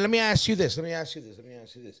 All right, let me ask you this.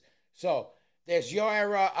 So there's your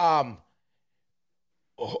era.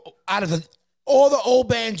 Out of all the old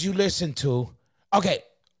bands you listen to, okay,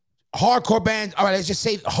 hardcore bands. All right, let's just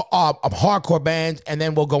say hardcore bands, and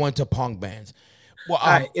then we'll go into punk bands. Well,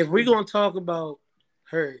 all right, if we're gonna talk about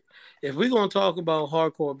hardcore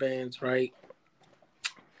bands, right?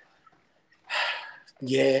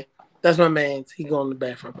 Yeah, that's my man. He going to the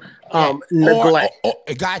bathroom. Neglect.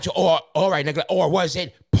 Gotcha. Or all right, Neglect. Or was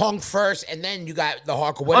it punk first, and then you got the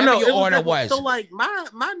hardcore? Whatever your order was. So like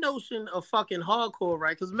my notion of fucking hardcore,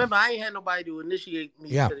 right? Because remember, I ain't had nobody to initiate me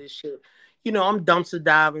to this shit. I'm dumpster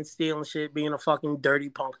diving, stealing shit, being a fucking dirty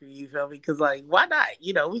punker. You feel me? Because like, why not?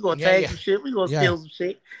 We gonna tag some shit. We gonna steal some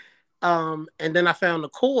shit. And then I found the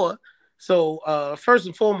core. So first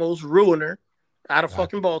and foremost, Ruiner, out of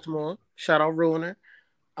fucking Baltimore. Shout out Ruiner.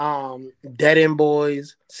 Dead End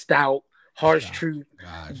Boys, Stout, Harsh Truth,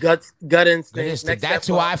 Gut Instinct. That's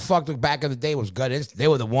who I fucked with back in the day. Was Gut Instinct. They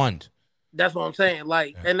were the ones. That's what I'm saying.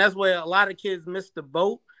 Like, and that's where a lot of kids miss the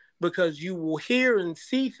boat, because you will hear and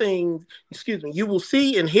see things. You will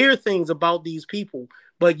see and hear things about these people,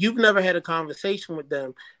 but you've never had a conversation with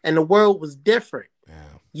them, and the world was different.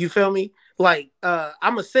 Yeah. You feel me? Like, I'm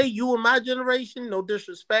gonna say you in my generation, no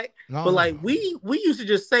disrespect, but like we used to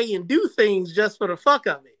just say and do things just for the fuck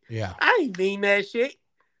of it. Yeah, I ain't mean that shit.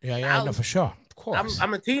 Yeah, no, for sure. Of course,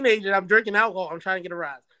 I'm a teenager. I'm drinking alcohol. I'm trying to get a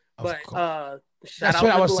rise. But that's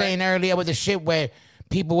what I was saying earlier with the shit where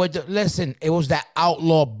people would listen. It was that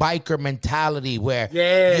outlaw biker mentality where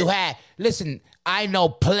you had listen. I know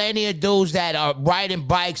plenty of dudes that are riding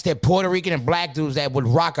bikes. They're Puerto Rican and black dudes that would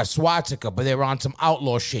rock a swastika, but they're on some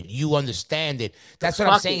outlaw shit. You understand it. That's what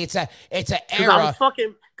I'm saying. It's an era.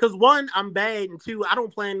 Because one, I'm bad, and two, I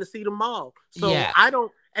don't plan to see them all. So I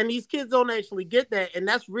don't. And these kids don't actually get that. And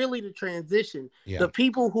that's really the transition. Yeah. The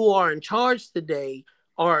people who are in charge today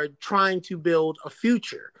are trying to build a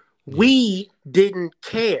future. Yeah. We didn't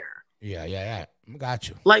care. Yeah. Got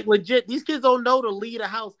you. Like, legit, these kids don't know to leave a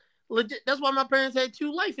house. Legit, that's why my parents had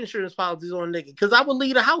 2 life insurance policies on nigga. Because I would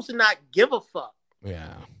leave the house and not give a fuck.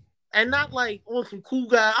 Yeah. And not like, some cool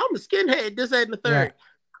guy. I'm a skinhead, this, that, and the third.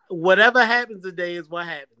 Yeah. Whatever happens today is what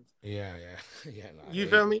happens. Yeah. You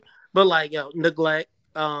feel me? But like, Neglect.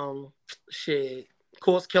 Shit,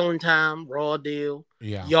 Course Killing Time, Raw Deal,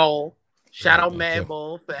 y'all. Shout out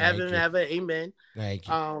Madball, forever and ever, amen. Thank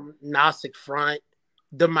you. Gnostic Front,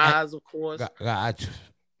 Demise, of course. Gotcha.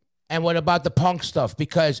 And what about the punk stuff?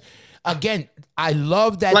 Because again, I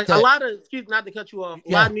love that. Like a lot of, not to cut you off,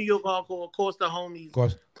 a lot of New York hardcore, of course, the homies,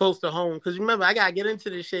 close to home. Because remember, I gotta get into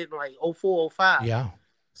this shit in like 04, 05. Yeah.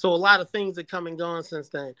 So a lot of things have come and gone since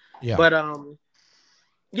then. Yeah. But a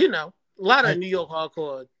lot of New York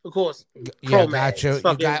hardcore, of course. Got you.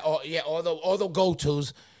 You got all the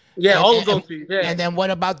go-tos. Yeah, all the go-tos. Yeah. And then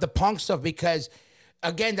what about the punk stuff? Because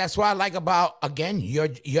again, that's what I like about your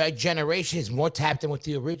generation is more tapped in with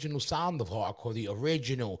the original sound of hardcore, the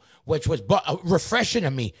original, which was refreshing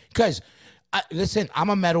to me. Because listen, I'm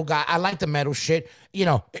a metal guy. I like the metal shit.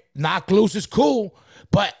 Knock Loose is cool.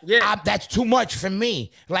 But that's too much for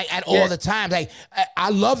me. Like at all the time, like I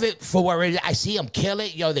love it for where it is. I see them kill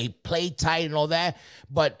it. They play tight and all that.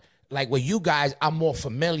 But like with you guys, I'm more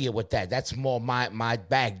familiar with that. That's more my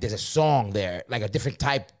bag. There's a song there, like a different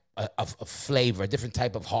type of flavor, a different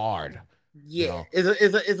type of hard. Yeah,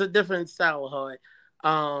 it's a different style of hard.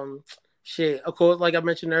 Shit. Of course, like I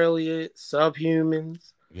mentioned earlier,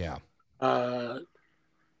 Subhumans. Yeah.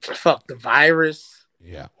 Fuck the Virus.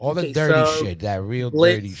 Yeah, all the dirty shit, that real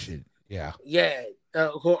Blitz, dirty shit. Yeah. Yeah,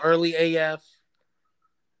 early AF.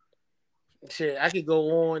 Shit, I could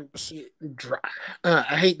go on.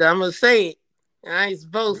 I hate that I'm going to say it. I ain't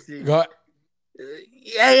supposed to. I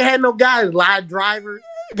ain't had no guys. Live Driver.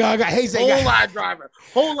 Whole Live Driver.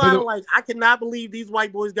 Whole lot of like, I cannot believe these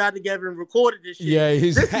white boys got together and recorded this shit. Yeah,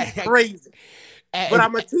 this is crazy. But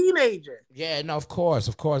I'm a teenager. Yeah, no, of course.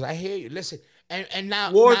 I hear you. Listen. And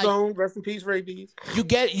now Warzone, rest in peace, Ray B's.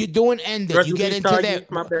 you're doing EndIt. Rest You in get peace, into Target,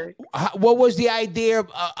 that. my bad. What was the idea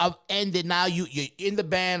of EndIt? Now you're in the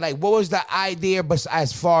band. Like, what was the idea? But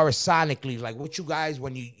as far as sonically, like, what you guys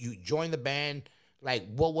when you joined the band, like,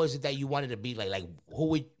 what was it that you wanted to be like? Like, who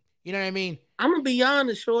would you know what I mean? I'm gonna be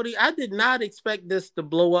honest, Shorty. I did not expect this to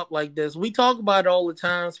blow up like this. We talk about it all the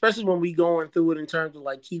time, especially when we going through it in terms of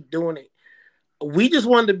like keep doing it. We just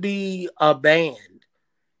wanted to be a band.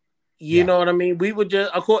 You know what I mean? We would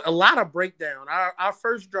just, of course, a lot of breakdown. Our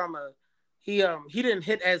first drummer, he didn't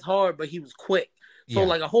hit as hard, but he was quick. So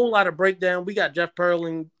like a whole lot of breakdown. We got Jeff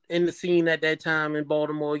Perlin in the scene at that time in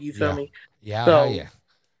Baltimore. You feel me? Yeah, so, yeah.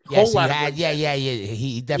 Whole Yes, lot he had. of Yeah.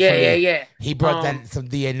 He definitely. Yeah. He brought that some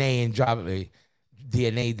DNA and dropped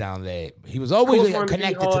DNA down there. He was always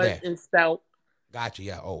connected to that. And stout. Gotcha.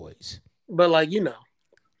 Yeah, always. But like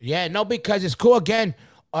Yeah, no, because it's cool again.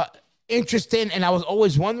 Interesting, and I was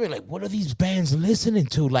always wondering, like, what are these bands listening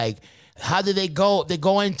to? Like, how do they go? They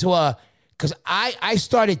go into because I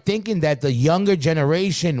started thinking that the younger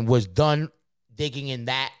generation was done digging in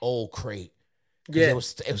that old crate. Yeah, it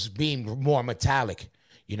was being more metallic.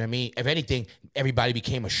 You know what I mean? If anything, everybody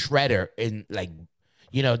became a shredder in like,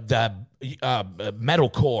 the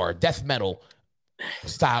metalcore, death metal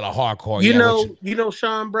style of hardcore. You know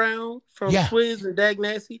Sean Brown from Swizz and Dag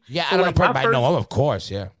Nasty? Yeah, so I don't know, but I know him, of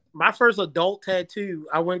course, yeah. My first adult tattoo,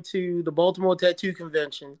 I went to the Baltimore Tattoo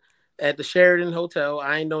Convention at the Sheridan Hotel.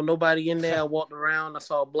 I ain't know nobody in there. I walked around. I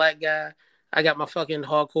saw a black guy. I got my fucking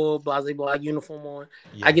hardcore Blase Black uniform on.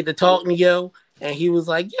 Yeah. I get to talking to Yo, and he was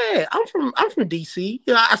like, "Yeah, I'm from DC.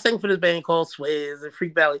 I sang for this band called Swizz and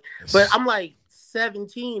Freak Valley." But I'm like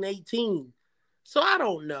 17, 18. So I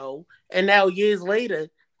don't know. And now years later,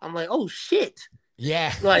 I'm like, oh shit.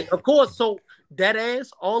 Yeah. Like, of course, so that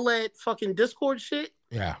ass, all that fucking Discord shit.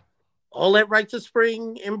 Yeah. All that Right to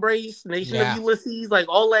Spring, Embrace, Nation of Ulysses, like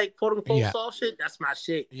all that quote unquote soft shit, that's my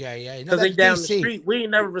shit. Yeah. Because they down the street. We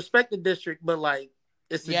ain't never respect the district, but like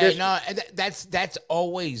it's the district. No, that's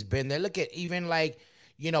always been there. Look at even like,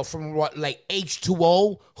 from what like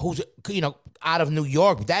H2O, who's out of New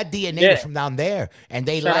York, that DNA was from down there. And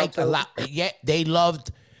they liked a lot. Yeah, they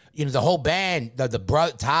loved the whole band, the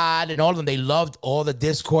brother Todd and all of them, they loved all the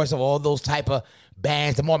discourse of all those type of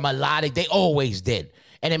bands, the more melodic, they always did.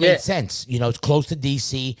 And it made sense. It's close to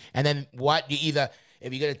DC. And then what? You either,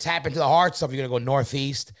 if you're going to tap into the hard stuff, you're going to go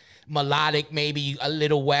northeast, melodic, maybe a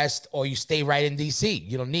little west, or you stay right in DC.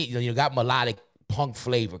 You don't need, you got melodic punk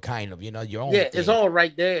flavor, kind of, your own thing. It's all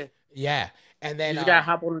right there. Yeah. And then you got to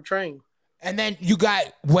hop on the train. And then you got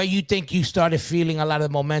where you think you started feeling a lot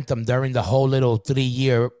of momentum during the whole little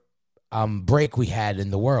 3-year break we had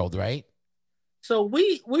in the world, right? So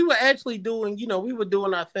we were actually doing, we were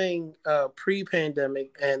doing our thing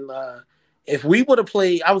pre-pandemic, and if we would have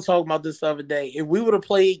played, I was talking about this the other day, if we would have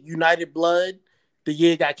played United Blood, the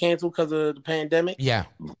year got canceled because of the pandemic. Yeah.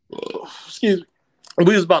 Excuse me.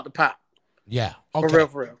 We was about to pop. Yeah. Okay. For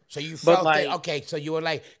real. So you felt like, okay, so you were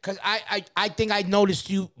like, because I think I noticed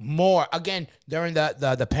you more, again, during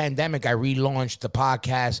the pandemic, I relaunched the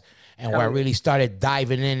podcast, and where I really started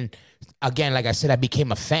diving in. Again, like I said, I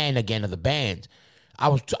became a fan again of the band. I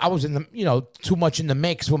was in the, too much in the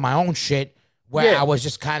mix with my own shit where I was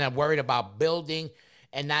just kind of worried about building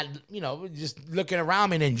and not, just looking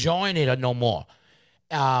around and enjoying it or no more.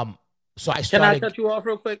 So I started. Can I cut you off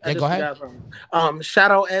real quick? Yeah, go ahead.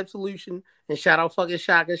 Shout out Absolution and shout out fucking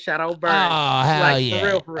Shaka. Shout out Burn. Oh, hell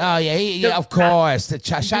yeah. For real. Oh, yeah, of course.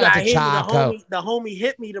 Shout out to Chaka. The homie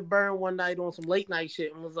hit me to Burn one night on some late night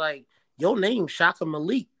shit and was like, your name Shaka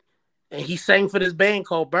Malik. And he sang for this band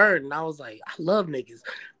called Bird. And I was like, I love niggas.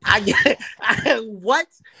 What?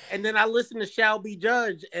 And then I listened to Shall Be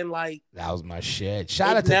Judged. And like, that was my shit.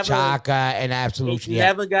 Shout out to Chaka and Absolution.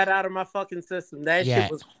 Never got out of my fucking system. That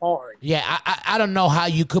shit was hard. Yeah, I don't know how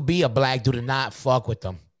you could be a black dude and not fuck with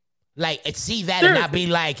them. Like, see that and not be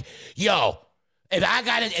like, yo, if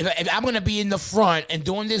I'm going to be in the front and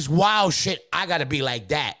doing this wild shit, I got to be like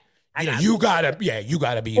that. You gotta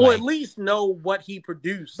be, or like, at least know what he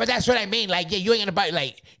produced. But that's what I mean. Like, you ain't gonna buy.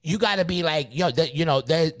 Like, you gotta be like,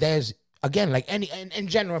 there's again, like any in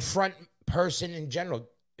general, front person in general.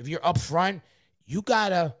 If you're up front, you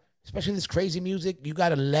gotta, especially this crazy music, you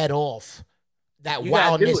gotta let off that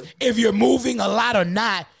wildness. If you're moving a lot or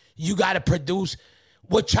not, you gotta produce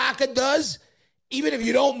what Chaka does. Even if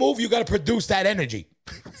you don't move, you gotta produce that energy.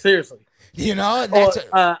 Seriously.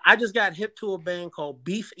 I just got hip to a band called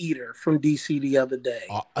Beef Eater from DC the other day.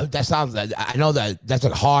 That sounds. I know that's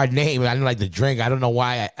a hard name. I don't like the drink. I don't know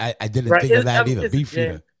why I didn't think of that either. Beef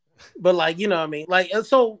Eater. But like, what I mean? Like,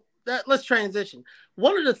 so let's transition.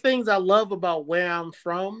 One of the things I love about where I'm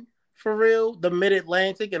from, for real, the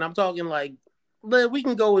Mid-Atlantic, and I'm talking like, but we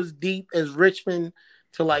can go as deep as Richmond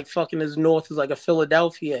to like fucking as north as like a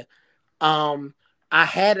Philadelphia. I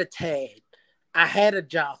had a Tad, I had a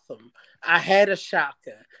Jotham, I had a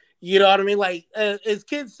Shaka. You know what I mean? Like, as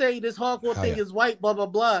kids say, this hardcore thing is white, blah blah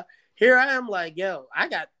blah. Here I am, like, yo, I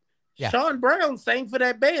got Sean Brown sang for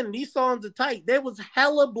that band, and these songs are tight. There was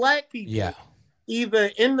hella black people,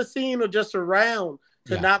 either in the scene or just around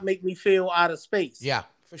to not make me feel out of space. Yeah,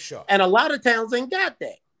 for sure. And a lot of towns ain't got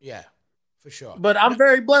that. Yeah, for sure. But I'm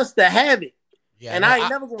very blessed to have it. Yeah, and I ain't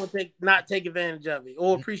never going to not take advantage of it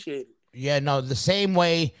or appreciate it. Yeah, no, the same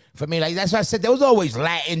way for me. Like, that's why I said there was always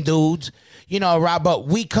Latin dudes, you know, Rob, but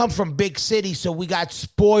we come from big cities, so we got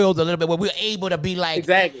spoiled a little bit where we were able to be like,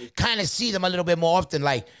 kind of see them a little bit more often.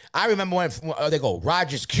 Like, I remember when they go,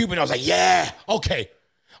 Rogers Cuban, I was like, yeah, okay,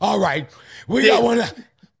 all right. We got one.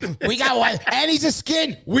 We got one. And he's a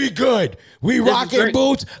skin. We good. We rocking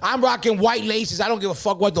boots. I'm rocking white laces. I don't give a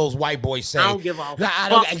fuck what those white boys say. I don't give a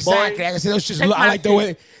fuck. Exactly. Boy. I said those just look, I like the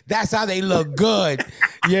way. That's how they look good.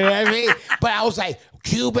 You know what I mean? But I was like,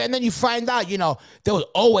 Cuba, and then you find out, you know, there was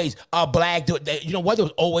always a black dude. You know what? There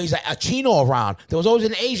was always a Chino around. There was always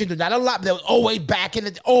an Asian dude. Not a lot, but there was always back in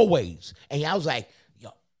the always. And I was like,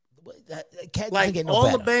 can't get no all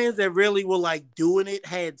better. The bands that really were like doing it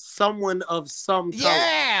had someone of some color.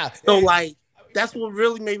 Yeah. So like that's what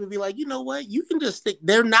really made me be like, you know what? You can just stick.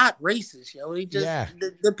 They're not racist, yo. They just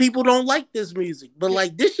the people don't like this music, but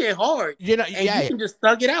like this shit hard. You know, and you can just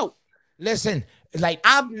thug it out. Listen, like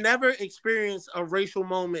I've never experienced a racial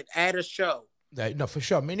moment at a show. No, for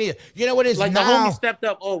sure. Me neither. You know what it is like now? The homie stepped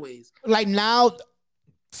up always. Like now.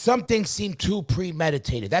 Some things seem too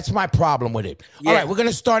premeditated. That's my problem with it. Yeah. All right, we're going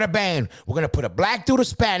to start a band. We're going to put a black dude, a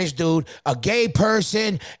Spanish dude, a gay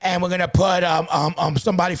person, and we're going to put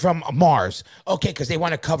somebody from Mars. Okay, because they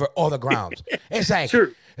want to cover all the grounds. It's like,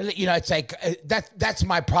 you know, it's like, that's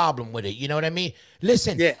my problem with it. You know what I mean?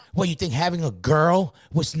 Listen, what you think having a girl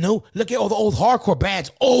was new? Look at all the old hardcore bands,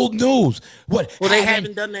 old news. What? Well, they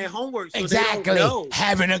haven't done their homework, so exactly. They don't know.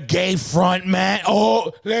 Having a gay front man.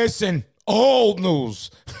 Oh, listen. Old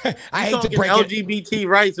news. I hate to break LGBT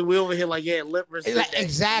rights, and we over here like lip respect.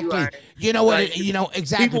 Exactly. You know what? Like, you know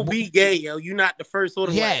exactly. People be gay, yo. You're not the first sort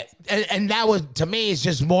of. Yeah, and that was to me. It's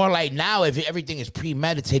just more like now if everything is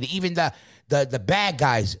premeditated. Even the bad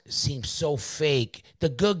guys seem so fake. The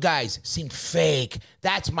good guys seem fake.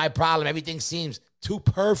 That's my problem. Everything seems too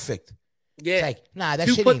perfect. Yeah, it's like nah, that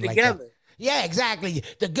too shit put ain't together. Like that. Yeah, exactly.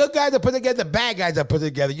 The good guys are put together, the bad guys are put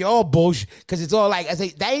together. You're all bullshit because it's all like I say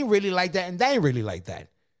they ain't really like that, and they ain't really like that.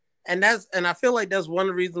 And I feel like that's one of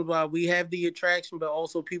the reasons why we have the attraction, but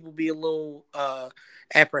also people be a little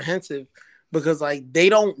apprehensive because like they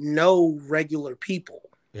don't know regular people.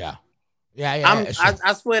 Yeah.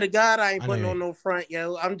 I swear to God, I ain't putting on no front,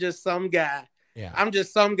 yo. I'm just some guy. Yeah. I'm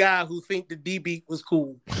just some guy who think the D beat was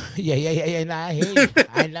cool. Yeah. Nah, I hear you.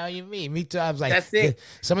 I know what you mean. Me too. I was like, that's it.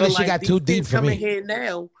 Some of this shit got too deep for me. Coming here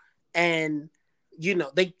now, and you know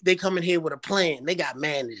they come in here with a plan. They got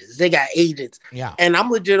managers. They got agents. Yeah. And I'm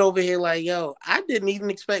legit over here like, yo, I didn't even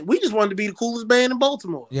expect. We just wanted to be the coolest band in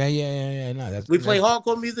Baltimore. Yeah. No, we play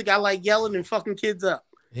hardcore music. I like yelling and fucking kids up.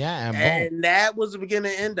 Yeah, and that was the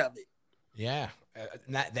beginning and end of it. Yeah,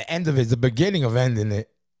 not the end of it. The beginning of ending it.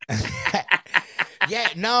 Yeah,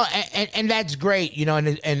 no, and that's great, you know,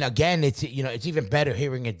 and again, it's you know, it's even better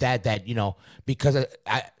hearing it that you know, because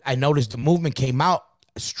I noticed the movement came out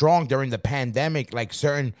strong during the pandemic, like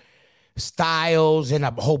certain styles and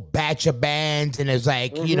a whole batch of bands, and it's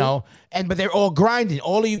like you know, but they're all grinding.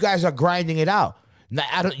 All of you guys are grinding it out.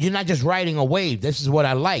 You're not just riding a wave. This is what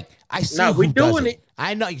I like. I see. No, we're doing it.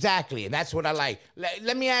 I know exactly, and that's what I like.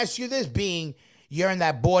 Let me ask you this: being you're in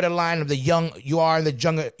that borderline of the young, you are in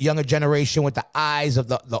the younger generation with the eyes of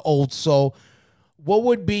the old soul. What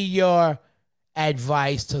would be your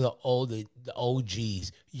advice to the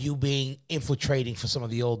OGs? You being infiltrating for some of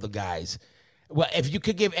the older guys. Well, if you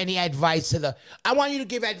could give any advice I want you to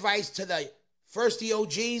give advice to the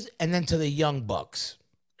OGs and then to the young bucks.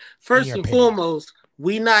 First and foremost,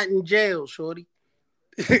 we not in jail, shorty.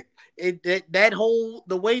 The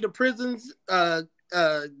way the prisons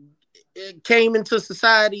it came into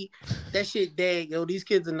society, that shit dead, yo. These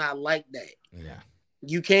kids are not like that. Yeah.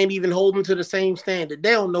 You can't even hold them to the same standard.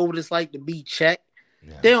 They don't know what it's like to be checked.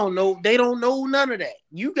 Yeah. They don't know none of that.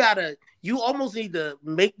 You almost need to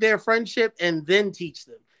make their friendship and then teach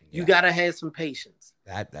them. Yeah. You gotta have some patience.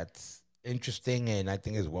 That's interesting, and I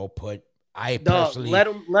think is well put. Personally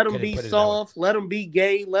let them be soft, let them be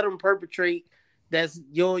gay, let them perpetrate. That's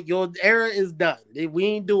your era is done. We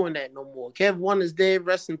ain't doing that no more. Kev One is dead,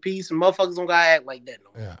 rest in peace, and motherfuckers don't gotta act like that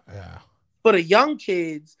no more. Yeah. For the young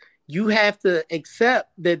kids, you have to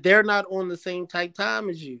accept that they're not on the same type time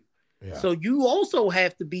as you. Yeah. So you also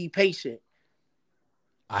have to be patient.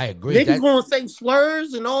 I agree. Niggas gonna say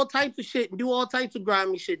slurs and all types of shit and do all types of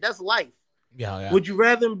grimy shit. That's life. Yeah. Would you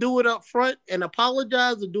rather them do it up front and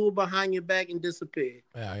apologize or do it behind your back and disappear?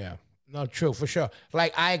 Yeah. No, true, for sure.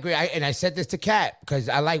 Like, I agree. I said this to Kat because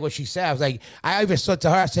I like what she said. I was like, I even said to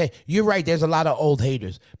her, I said, you're right, there's a lot of old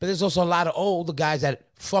haters. But there's also a lot of older guys that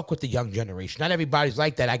fuck with the young generation. Not everybody's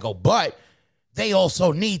like that. I go, but they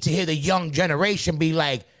also need to hear the young generation be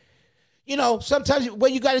like, you know, sometimes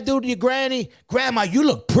what you got to do to your grandma, you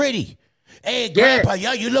look pretty. Hey, grandpa,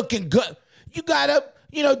 yo, you looking good. You got to,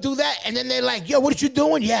 you know, do that. And then they're like, yo, what you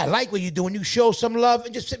doing? Yeah, I like what you're doing. You show some love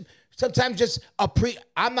and just sometimes just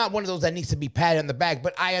I'm not one of those that needs to be patted on the back,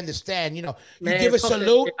 but I understand, you know, you give a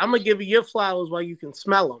salute. I'm going to give you your flowers while you can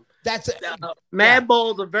smell them. That's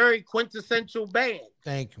Madball's a very quintessential band.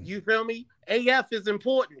 Thank you. You feel me? AF is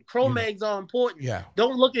important. Cro-Mags are important. Yeah.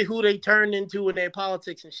 Don't look at who they turned into in their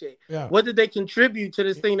politics and shit. Yeah. What did they contribute to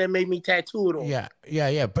this thing that made me tattoo it on?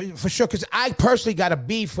 Yeah. But for sure, because I personally got a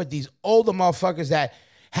beef with these older motherfuckers that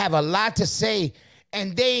have a lot to say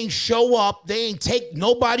and they ain't show up. They ain't take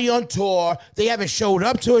nobody on tour. They haven't showed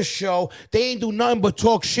up to a show. They ain't do nothing but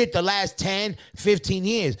talk shit the last 10, 15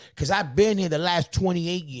 years. Because I've been here the last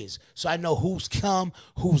 28 years. So I know who's come,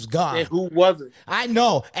 who's gone. And who wasn't. I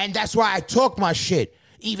know. And that's why I talk my shit.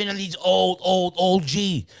 Even in these old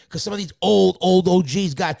OGs. Because some of these old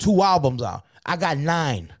OGs got 2 albums out. I got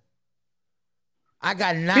 9.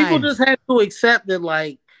 People just have to accept that,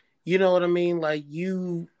 like, you know what I mean? Like,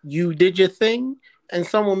 you did your thing. And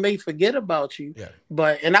someone may forget about you.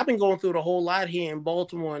 Yeah. And I've been going through the whole lot here in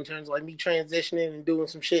Baltimore in terms of like me transitioning and doing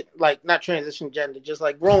some shit, like not transition gender, just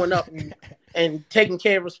like growing up and taking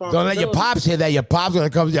care of responsibility. Don't let your pops hear that. Your pops gonna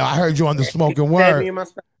come. I heard you on the spoken word.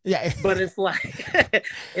 Yeah. But it's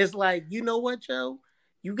like, you know what, Joe?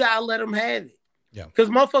 You gotta let them have it. Yeah. Because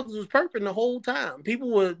motherfuckers was perping the whole time.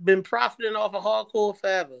 People were been profiting off of hardcore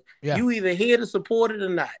forever. Yeah. You either here to support it or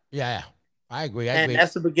not. Yeah. I agree. And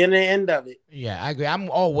that's the beginning and end of it. Yeah, I agree. I'm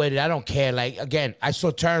all with it. I don't care. Like, again, I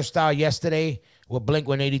saw Turnstile yesterday with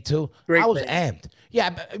Blink-182. I was amped.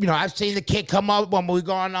 Yeah, you know, I've seen the kid come up when we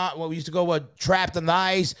used to go with Trapped on the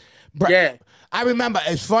Ice. Yeah. I remember,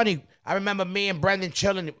 it's funny. I remember me and Brendan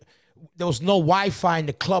chilling. There was no Wi-Fi in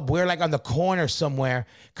the club. We were like on the corner somewhere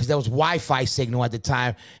because there was Wi-Fi signal at the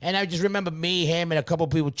time. And I just remember me, him, and a couple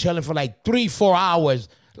of people chilling for like 3-4 hours.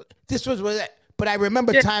 This was with it. But I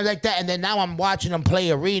remember times like that, and then now I'm watching them play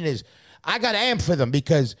arenas. I got amped for them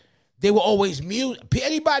because they were always music.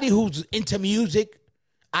 Anybody who's into music,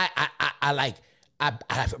 I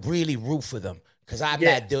really root for them because I'm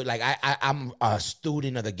that dude. Like I'm a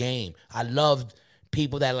student of the game. I love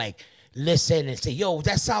people that like listen and say, "Yo,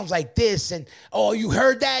 that sounds like this," and "Oh, you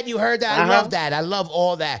heard that? You heard that?" I love that. I love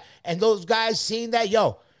all that. And those guys seeing that,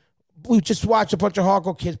 yo, we just watched a bunch of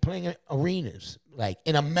hardcore kids playing in arenas, like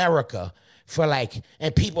in America. For like,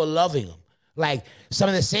 and people loving them. Like some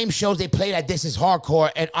of the same shows they played at This Is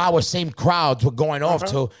Hardcore and our same crowds were going off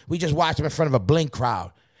to. We just watched them in front of a Blink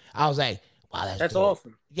crowd. I was like, wow, that's dope.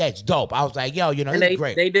 Awesome. Yeah, it's dope. I was like, yo, you know, this is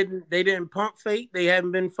great. They didn't pump fake. They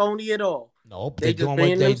haven't been phony at all. Nope, they're doing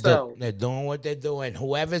what they do. They're doing what they're doing.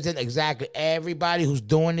 Whoever's in, exactly, everybody who's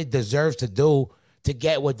doing it deserves to do to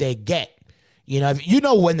get what they get. You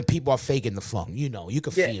know, when the people are faking the funk, you know, you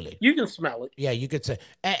can feel it. You can smell it. Yeah, you could say.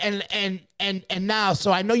 And now,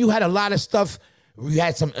 so I know you had a lot of stuff. You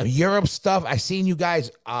had some Europe stuff. I seen you guys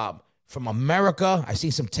from America. I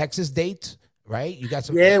seen some Texas dates, right? You got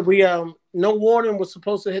some. Yeah, we No Warning was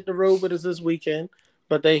supposed to hit the road with us this weekend,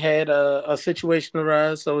 but they had a situation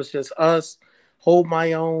arise, so it's just us, Hold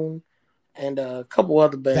My Own, and a couple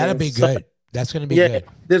other bands. That'll be good. That's gonna be good.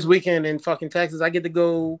 This weekend in fucking Texas, I get to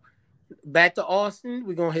go back to Austin.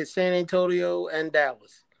 We're gonna hit San Antonio and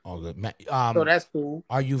Dallas. Oh, good. So that's cool.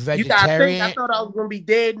 Are you vegetarian? I thought I was gonna be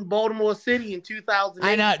dead in Baltimore City in 2008.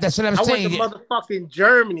 I know. That's what I'm saying. I went to motherfucking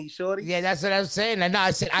Germany, shorty. Yeah, that's what I'm saying. And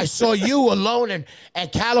I said I saw you alone in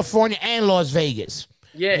California and Las Vegas.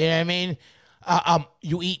 Yeah. You know what I mean?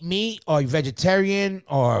 You eat meat or you vegetarian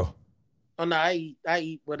or? Oh no, I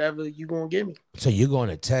eat whatever you gonna give me. So you're going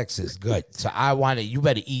to Texas, good. So you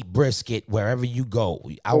better eat brisket wherever you go.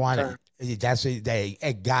 I want it. That's what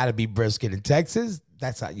it gotta be brisket in Texas.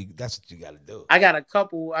 That's what you gotta do. I got a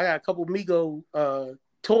couple Migo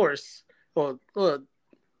tourists or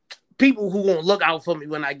people who gonna look out for me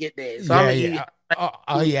when I get there. So I'm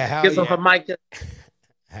gonna get some Jamaica.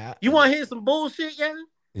 You want to hear some bullshit, yeah?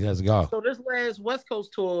 Let's go. So this last West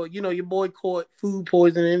Coast tour, your boy caught food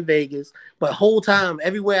poisoning in Vegas, but whole time,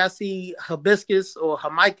 everywhere I see hibiscus or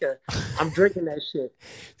Jamaica, I'm drinking that shit.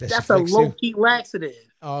 That That's a fix you. low-key laxative.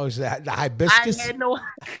 Oh, is that the I hibiscus? had no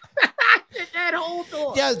that whole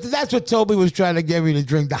tour. Yeah, that's what Toby was trying to get me to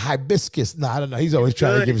drink, the hibiscus. No, I don't know. He's always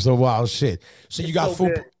trying to give me some wild shit. So you got so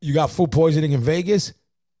food. good. You got food poisoning in Vegas.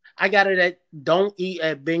 I got it at Don't Eat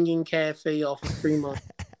at Binging Cafe off of Fremont.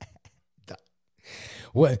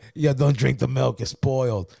 What? Yeah, don't drink the milk. It's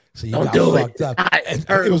spoiled. So you Don't got do fucked it. up. And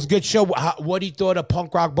it was a good show. What do you thought of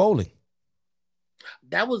Punk Rock Bowling?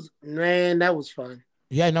 That was fun.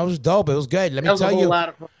 Yeah, no, it was dope. It was good. Let That me was a tell whole you. lot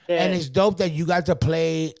of fun. Yeah. And it's dope that you got to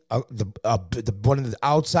play the one of the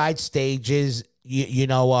outside stages.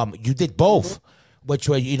 You did both, which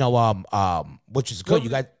were which is good. You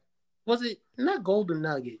got Was it not Golden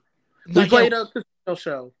Nugget? No, We played a casino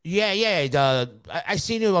show. yeah. I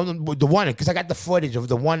seen it on the one because I got the footage of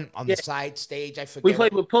the one on the side stage. I forget. We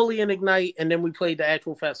played with Pulley and Ignite, and then we played the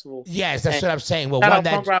actual festival. Yes, that's what I'm saying. Well, Shout one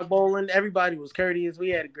out Punk Rock Bowling. Everybody was courteous. We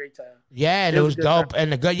had a great time. yeah, and it was dope.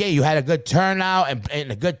 And you had a good turnout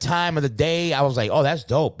and a good time of the day. I was like, oh, that's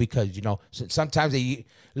dope because sometimes they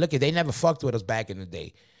never fucked with us back in the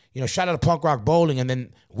day. Shout out to Punk Rock Bowling, and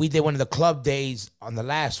then we did one of the club days on the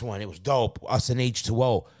last one. It was dope. Us and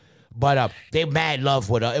H2O. But they mad love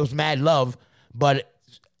with us. It was mad love. But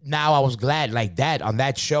now I was glad like that on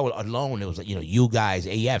that show alone. It was like, you guys,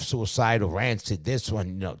 AF, Suicidal, Rancid, this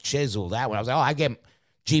one, Chisel, that one. I was like, oh, I get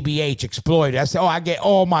GBH, Exploited. I said, oh, I get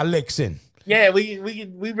all my licks in. Yeah, we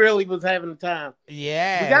really was having a time.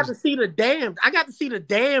 Yeah. We got to see the Damned. I got to see the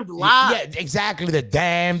Damned live. Yeah, exactly. The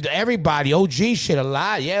Damned, everybody, OG shit a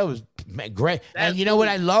lot. Yeah, it was great. And you know what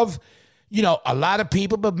I love? A lot of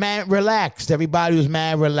people, but man, relaxed. Everybody was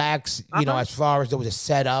mad relaxed, as far as there was a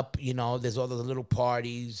setup, there's all those little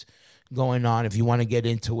parties going on. If you want to get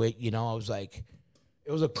into it, I was like,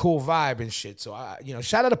 it was a cool vibe and shit. So,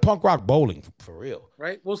 shout out to Punk Rock Bowling for real.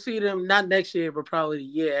 Right? We'll see them not next year, but probably the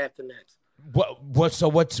year after next. What's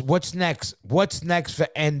next? What's next for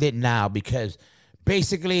EndIt now? Because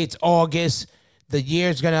basically it's August. The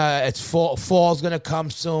year's fall's gonna come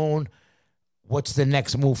soon. What's the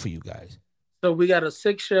next move for you guys? So we got a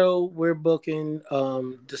 6 show we're booking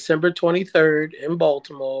December 23rd in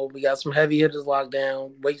Baltimore. We got some heavy hitters locked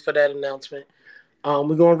down. Wait for that announcement.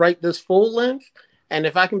 We're going to write this full length. And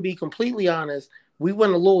if I can be completely honest, we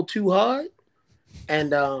went a little too hard.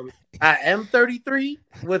 And I am 33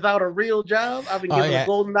 without a real job. I've been given a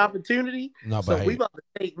golden opportunity. No, so we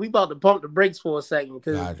about to pump the brakes for a second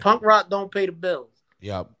because punk rock don't pay the bills.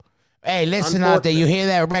 Yep. Hey, listen out there. You hear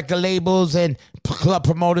that? Record labels and club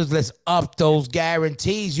promoters, let's up those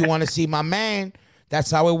guarantees. You want to see my man? That's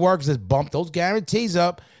how it works. Let's bump those guarantees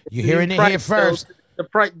up. You're hearing it here first.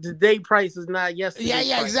 The day price is not yesterday's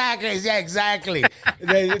price. Exactly. Yeah, exactly.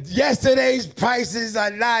 Yesterday's prices are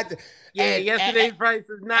not. Yesterday's price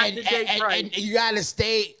is not today's price. And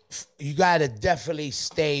you gotta definitely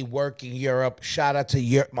stay working Europe. Shout out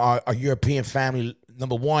to our European family.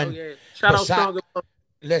 Number one. Oh, yeah. Shout out Stronger.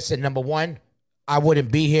 Listen, number one, I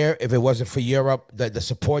wouldn't be here if it wasn't for Europe. The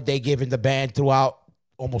support they given the band throughout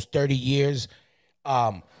almost 30 years.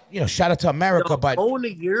 Shout out to America, but going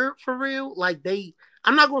to Europe for real,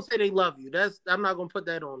 I'm not gonna say they love you. I'm not gonna put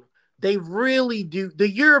that on them. They really do. The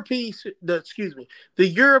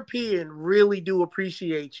European really do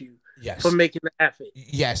appreciate you. Yes. For making the effort.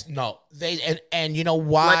 Yes, no. And you know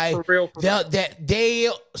why? For real.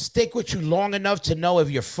 They'll stick with you long enough to know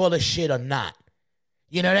if you're full of shit or not.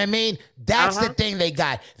 You know what I mean? That's the thing they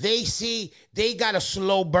got. They see they got a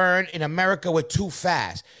slow burn in America. We're too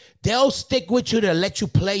fast. They'll stick with you to let you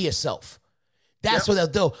play yourself. That's what they'll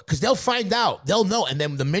do. Because they'll find out. They'll know. And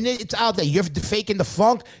then the minute it's out that you're faking the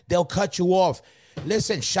funk, they'll cut you off.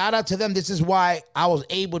 Listen, shout out to them. This is why I was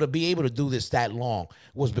able to do this that long.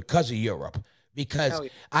 Was because of Europe. Because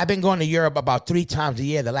I've been going to Europe about 3 times a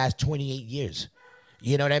year the last 28 years.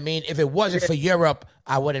 You know what I mean? If it wasn't for Europe,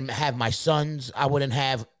 I wouldn't have my sons. I wouldn't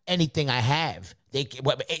have anything I have. They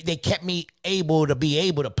kept me able to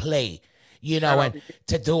play, and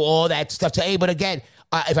to do all that stuff. To able to get,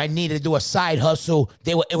 if I needed to do a side hustle,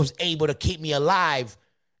 it was able to keep me alive,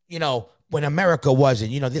 when America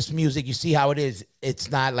wasn't. This music, you see how it is. It's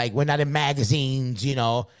not like we're not in magazines,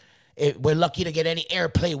 we're lucky to get any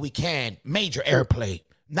airplay we can, major airplay.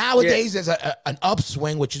 Nowadays, there's an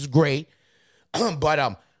upswing, which is great.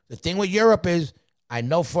 But the thing with Europe is, I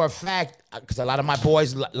know for a fact, because a lot of my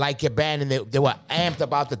boys like your band, and they were amped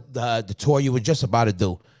about the tour you were just about to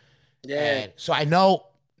do. Yeah. And so I know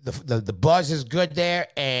the buzz is good there,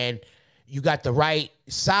 and you got the right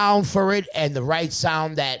sound for it, and the right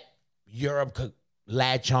sound that Europe could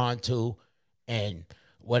latch on to and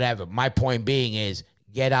whatever. My point being is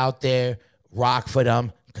get out there, rock for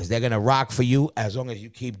them, because they're going to rock for you as long as you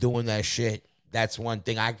keep doing that shit. That's one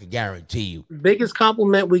thing I can guarantee you. Biggest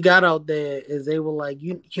compliment we got out there is they were like,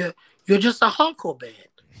 you're just a hardcore band.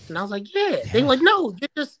 And I was like, yeah. They were like, no, you're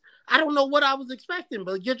just, I don't know what I was expecting,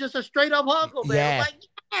 but you're just a straight up hardcore band. I was like,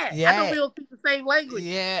 yeah. I know we don't speak the same language,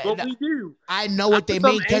 but we do. I know what they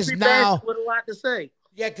mean, because now with a lot to say.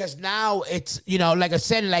 Yeah, because now it's, like I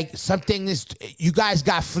said, like something is, you guys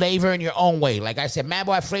got flavor in your own way. Like I said, Mad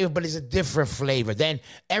Boy flavor, but it's a different flavor. Then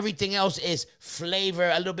everything else is flavor,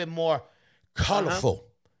 a little bit more colorful.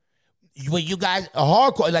 When you guys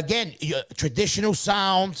are hardcore, again, your traditional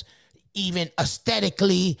sounds, even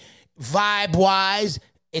aesthetically, vibe wise,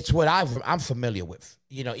 it's what I'm familiar with.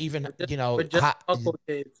 Again,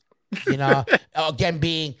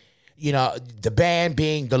 being, the band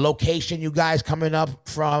being the location you guys coming up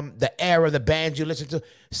from, the era of the bands you listen to,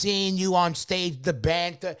 seeing you on stage, the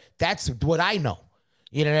band, that's what I know.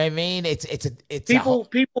 You know what I mean? It's people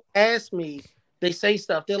ask me, they say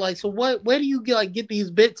stuff. They're like, so where do you get these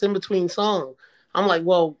bits in between songs? I'm like,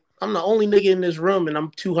 well, I'm the only nigga in this room and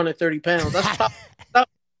I'm 230 pounds. That's stuff.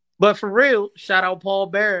 But for real, shout out Paul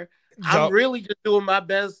Bearer. I'm really just doing my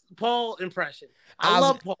best Paul impression. I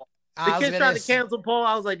love Paul. The kids tried to cancel Paul.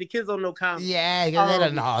 I was like, the kids don't know comedy. Yeah, they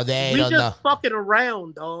don't know. They don't know. We just fucking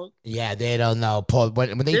around, dog. Yeah, they don't know, Paul.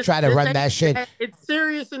 When they try to run that shit, it's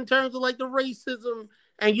serious in terms of like the racism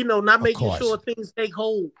and not making sure things take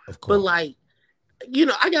hold. But like,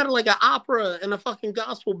 I got like an opera and a fucking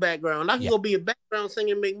gospel background. I can go be a background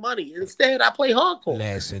singer and make money. Instead, I play hardcore.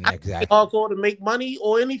 Listen, I exactly. play hardcore to make money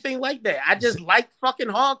or anything like that. I just like fucking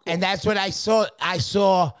hardcore. And that's what I saw. I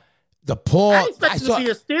saw the Paul. I expected to be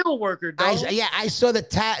a steel worker, dog. I saw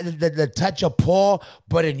the touch of Paul,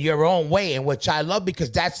 but in your own way, and which I love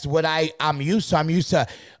because that's what I'm used to. I'm used to,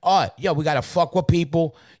 we got to fuck with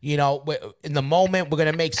people. In the moment, we're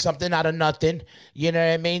going to make something out of nothing. You know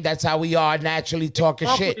what I mean? That's how we are, naturally talking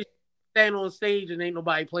shit. Stand on stage and ain't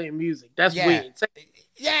nobody playing music. That's weird.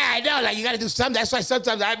 Yeah, I know. Like, you got to do something. That's why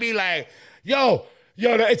sometimes I be like, yo,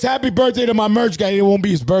 it's happy birthday to my merch guy. It won't be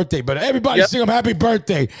his birthday, but everybody sing him happy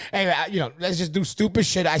birthday. And, let's just do stupid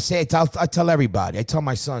shit. I tell everybody. I tell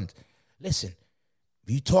my sons, listen,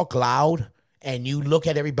 if you talk loud and you look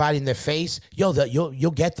at everybody in their face, you'll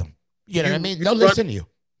get them. You know what I mean? They'll listen to you.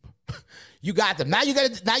 You got them. Now you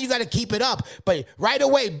gotta keep it up. But right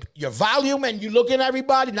away, your volume and you looking at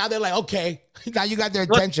everybody, now they're like, okay. Now you got their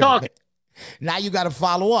attention. Now you gotta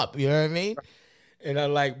follow up. You know what I mean? And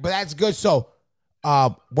I'm like, but that's good. So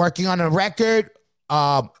working on a record,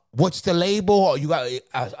 what's the label? You got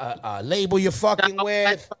a label you're fucking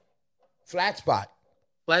with? Flat Spot.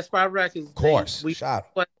 Flat Spot Records. Of course. We shot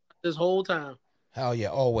this whole time. Hell yeah,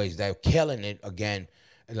 always. They're killing it again.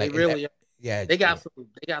 Like, they really are. Yeah, they got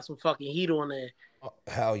some fucking heat on there. Oh,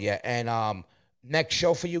 hell yeah! And next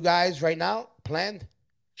show for you guys right now planned?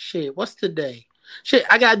 Shit, what's today? Shit,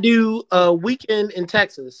 I gotta do a weekend in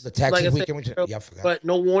Texas. The Texas weekend, I forgot. But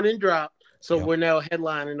no warning drop, so we're now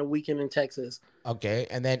headlining a weekend in Texas. Okay,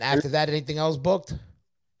 and then after that, anything else booked?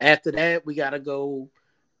 After that, we gotta go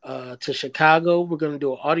to Chicago. We're gonna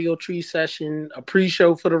do an audio tree session, a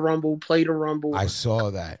pre-show for the Rumble, play the Rumble. I saw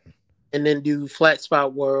that, and then do Flat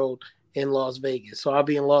Spot World in Las Vegas. So I'll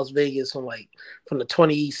be in Las Vegas from the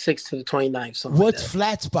 26th to the 29th. What's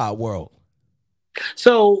Flat Spot World?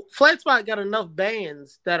 So Flat Spot got enough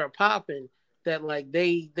bands that are popping that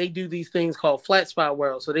they do these things called Flat Spot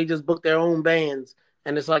World. So they just book their own bands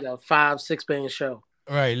and it's like a 5-6 band show.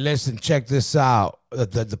 All right, listen, check this out.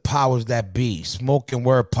 The powers that be. Smoking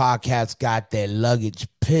Word Podcast got their luggage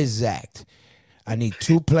pizzacked. I need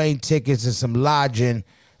 2 plane tickets and some lodging.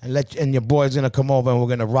 And your boy's gonna come over and we're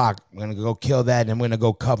gonna rock. We're gonna go kill that and we're gonna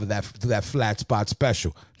go cover that Flat Spot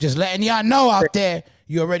special. Just letting y'all know out there.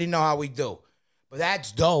 You already know how we do. But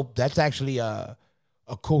that's dope. That's actually a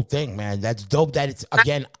cool thing, man. That's dope that it's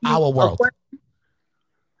again our world.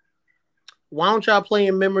 Why don't y'all play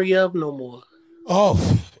In Memory Of no more?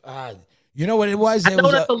 Oh, you know what it was? I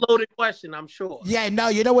know that's a loaded question, I'm sure. Yeah, no,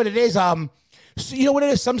 you know what it is? So you know what it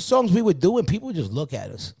is? Some songs we would do and people would just look at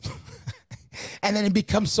us. And then it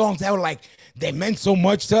becomes songs that were like, they meant so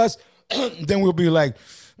much to us. Then we'll be like,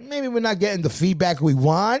 maybe we're not getting the feedback we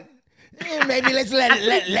want. Maybe let's let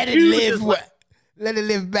it live. Let it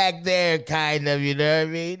live back there, kind of, you know what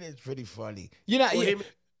I mean? It's pretty funny.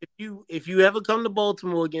 If you ever come to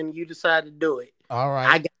Baltimore again, you decide to do it. All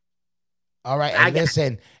right. All right, and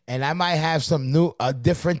listen, and I might have some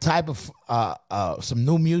different type of, some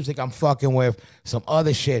new music I'm fucking with, some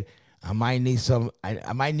other shit. I might need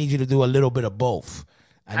you to do a little bit of both.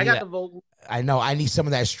 I got the vocal. I know I need some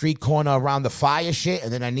of that street corner around the fire shit,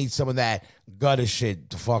 and then I need some of that gutter shit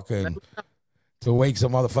to fucking to wake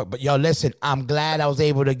some motherfucker. But yo, listen, I'm glad I was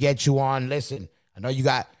able to get you on. Listen, I know you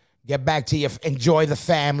got get back to your enjoy the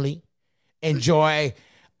family, enjoy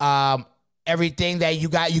everything that you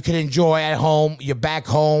got. You can enjoy at home. You're back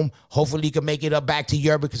home. Hopefully, you can make it up back to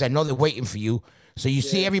Europe because I know they're waiting for you. So you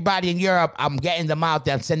see everybody in Europe. I'm getting them out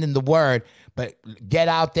there. I'm sending the word. But get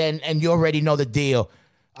out there and you already know the deal.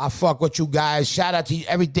 I fuck with you guys. Shout out to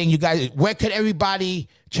everything you guys. Where could everybody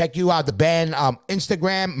check you out? The band,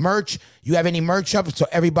 Instagram, merch. You have any merch up? So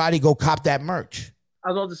everybody go cop that merch. I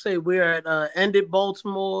was about to say we're at EndIt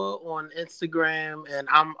Baltimore on Instagram, and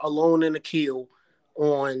I'm Alone in Akil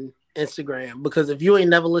on Instagram. Because if you ain't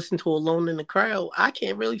never listened to Alone in the Crowd, I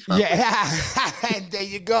can't really fuck with Yeah, and there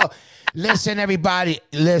you go. Listen, everybody.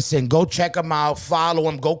 Listen, go check them out. Follow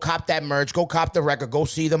them. Go cop that merch. Go cop the record. Go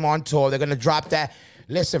see them on tour. They're going to drop that.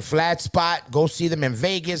 Listen, Flat Spot. Go see them in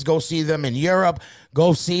Vegas. Go see them in Europe.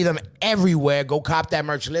 Go see them everywhere. Go cop that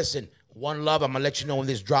merch. Listen, one love. I'm going to let you know when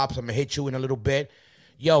this drops. I'm going to hit you in a little bit.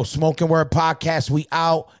 Yo, Smoking Word Podcast. We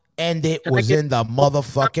out. EndIt was in the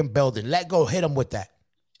motherfucking building. Let go. Hit them with that.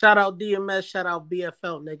 Shout out DMS. Shout out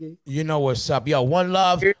BFL, nigga. You know what's up. Yo, one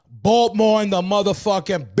love. Baltimore in the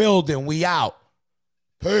motherfucking building. We out.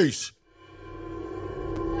 Peace.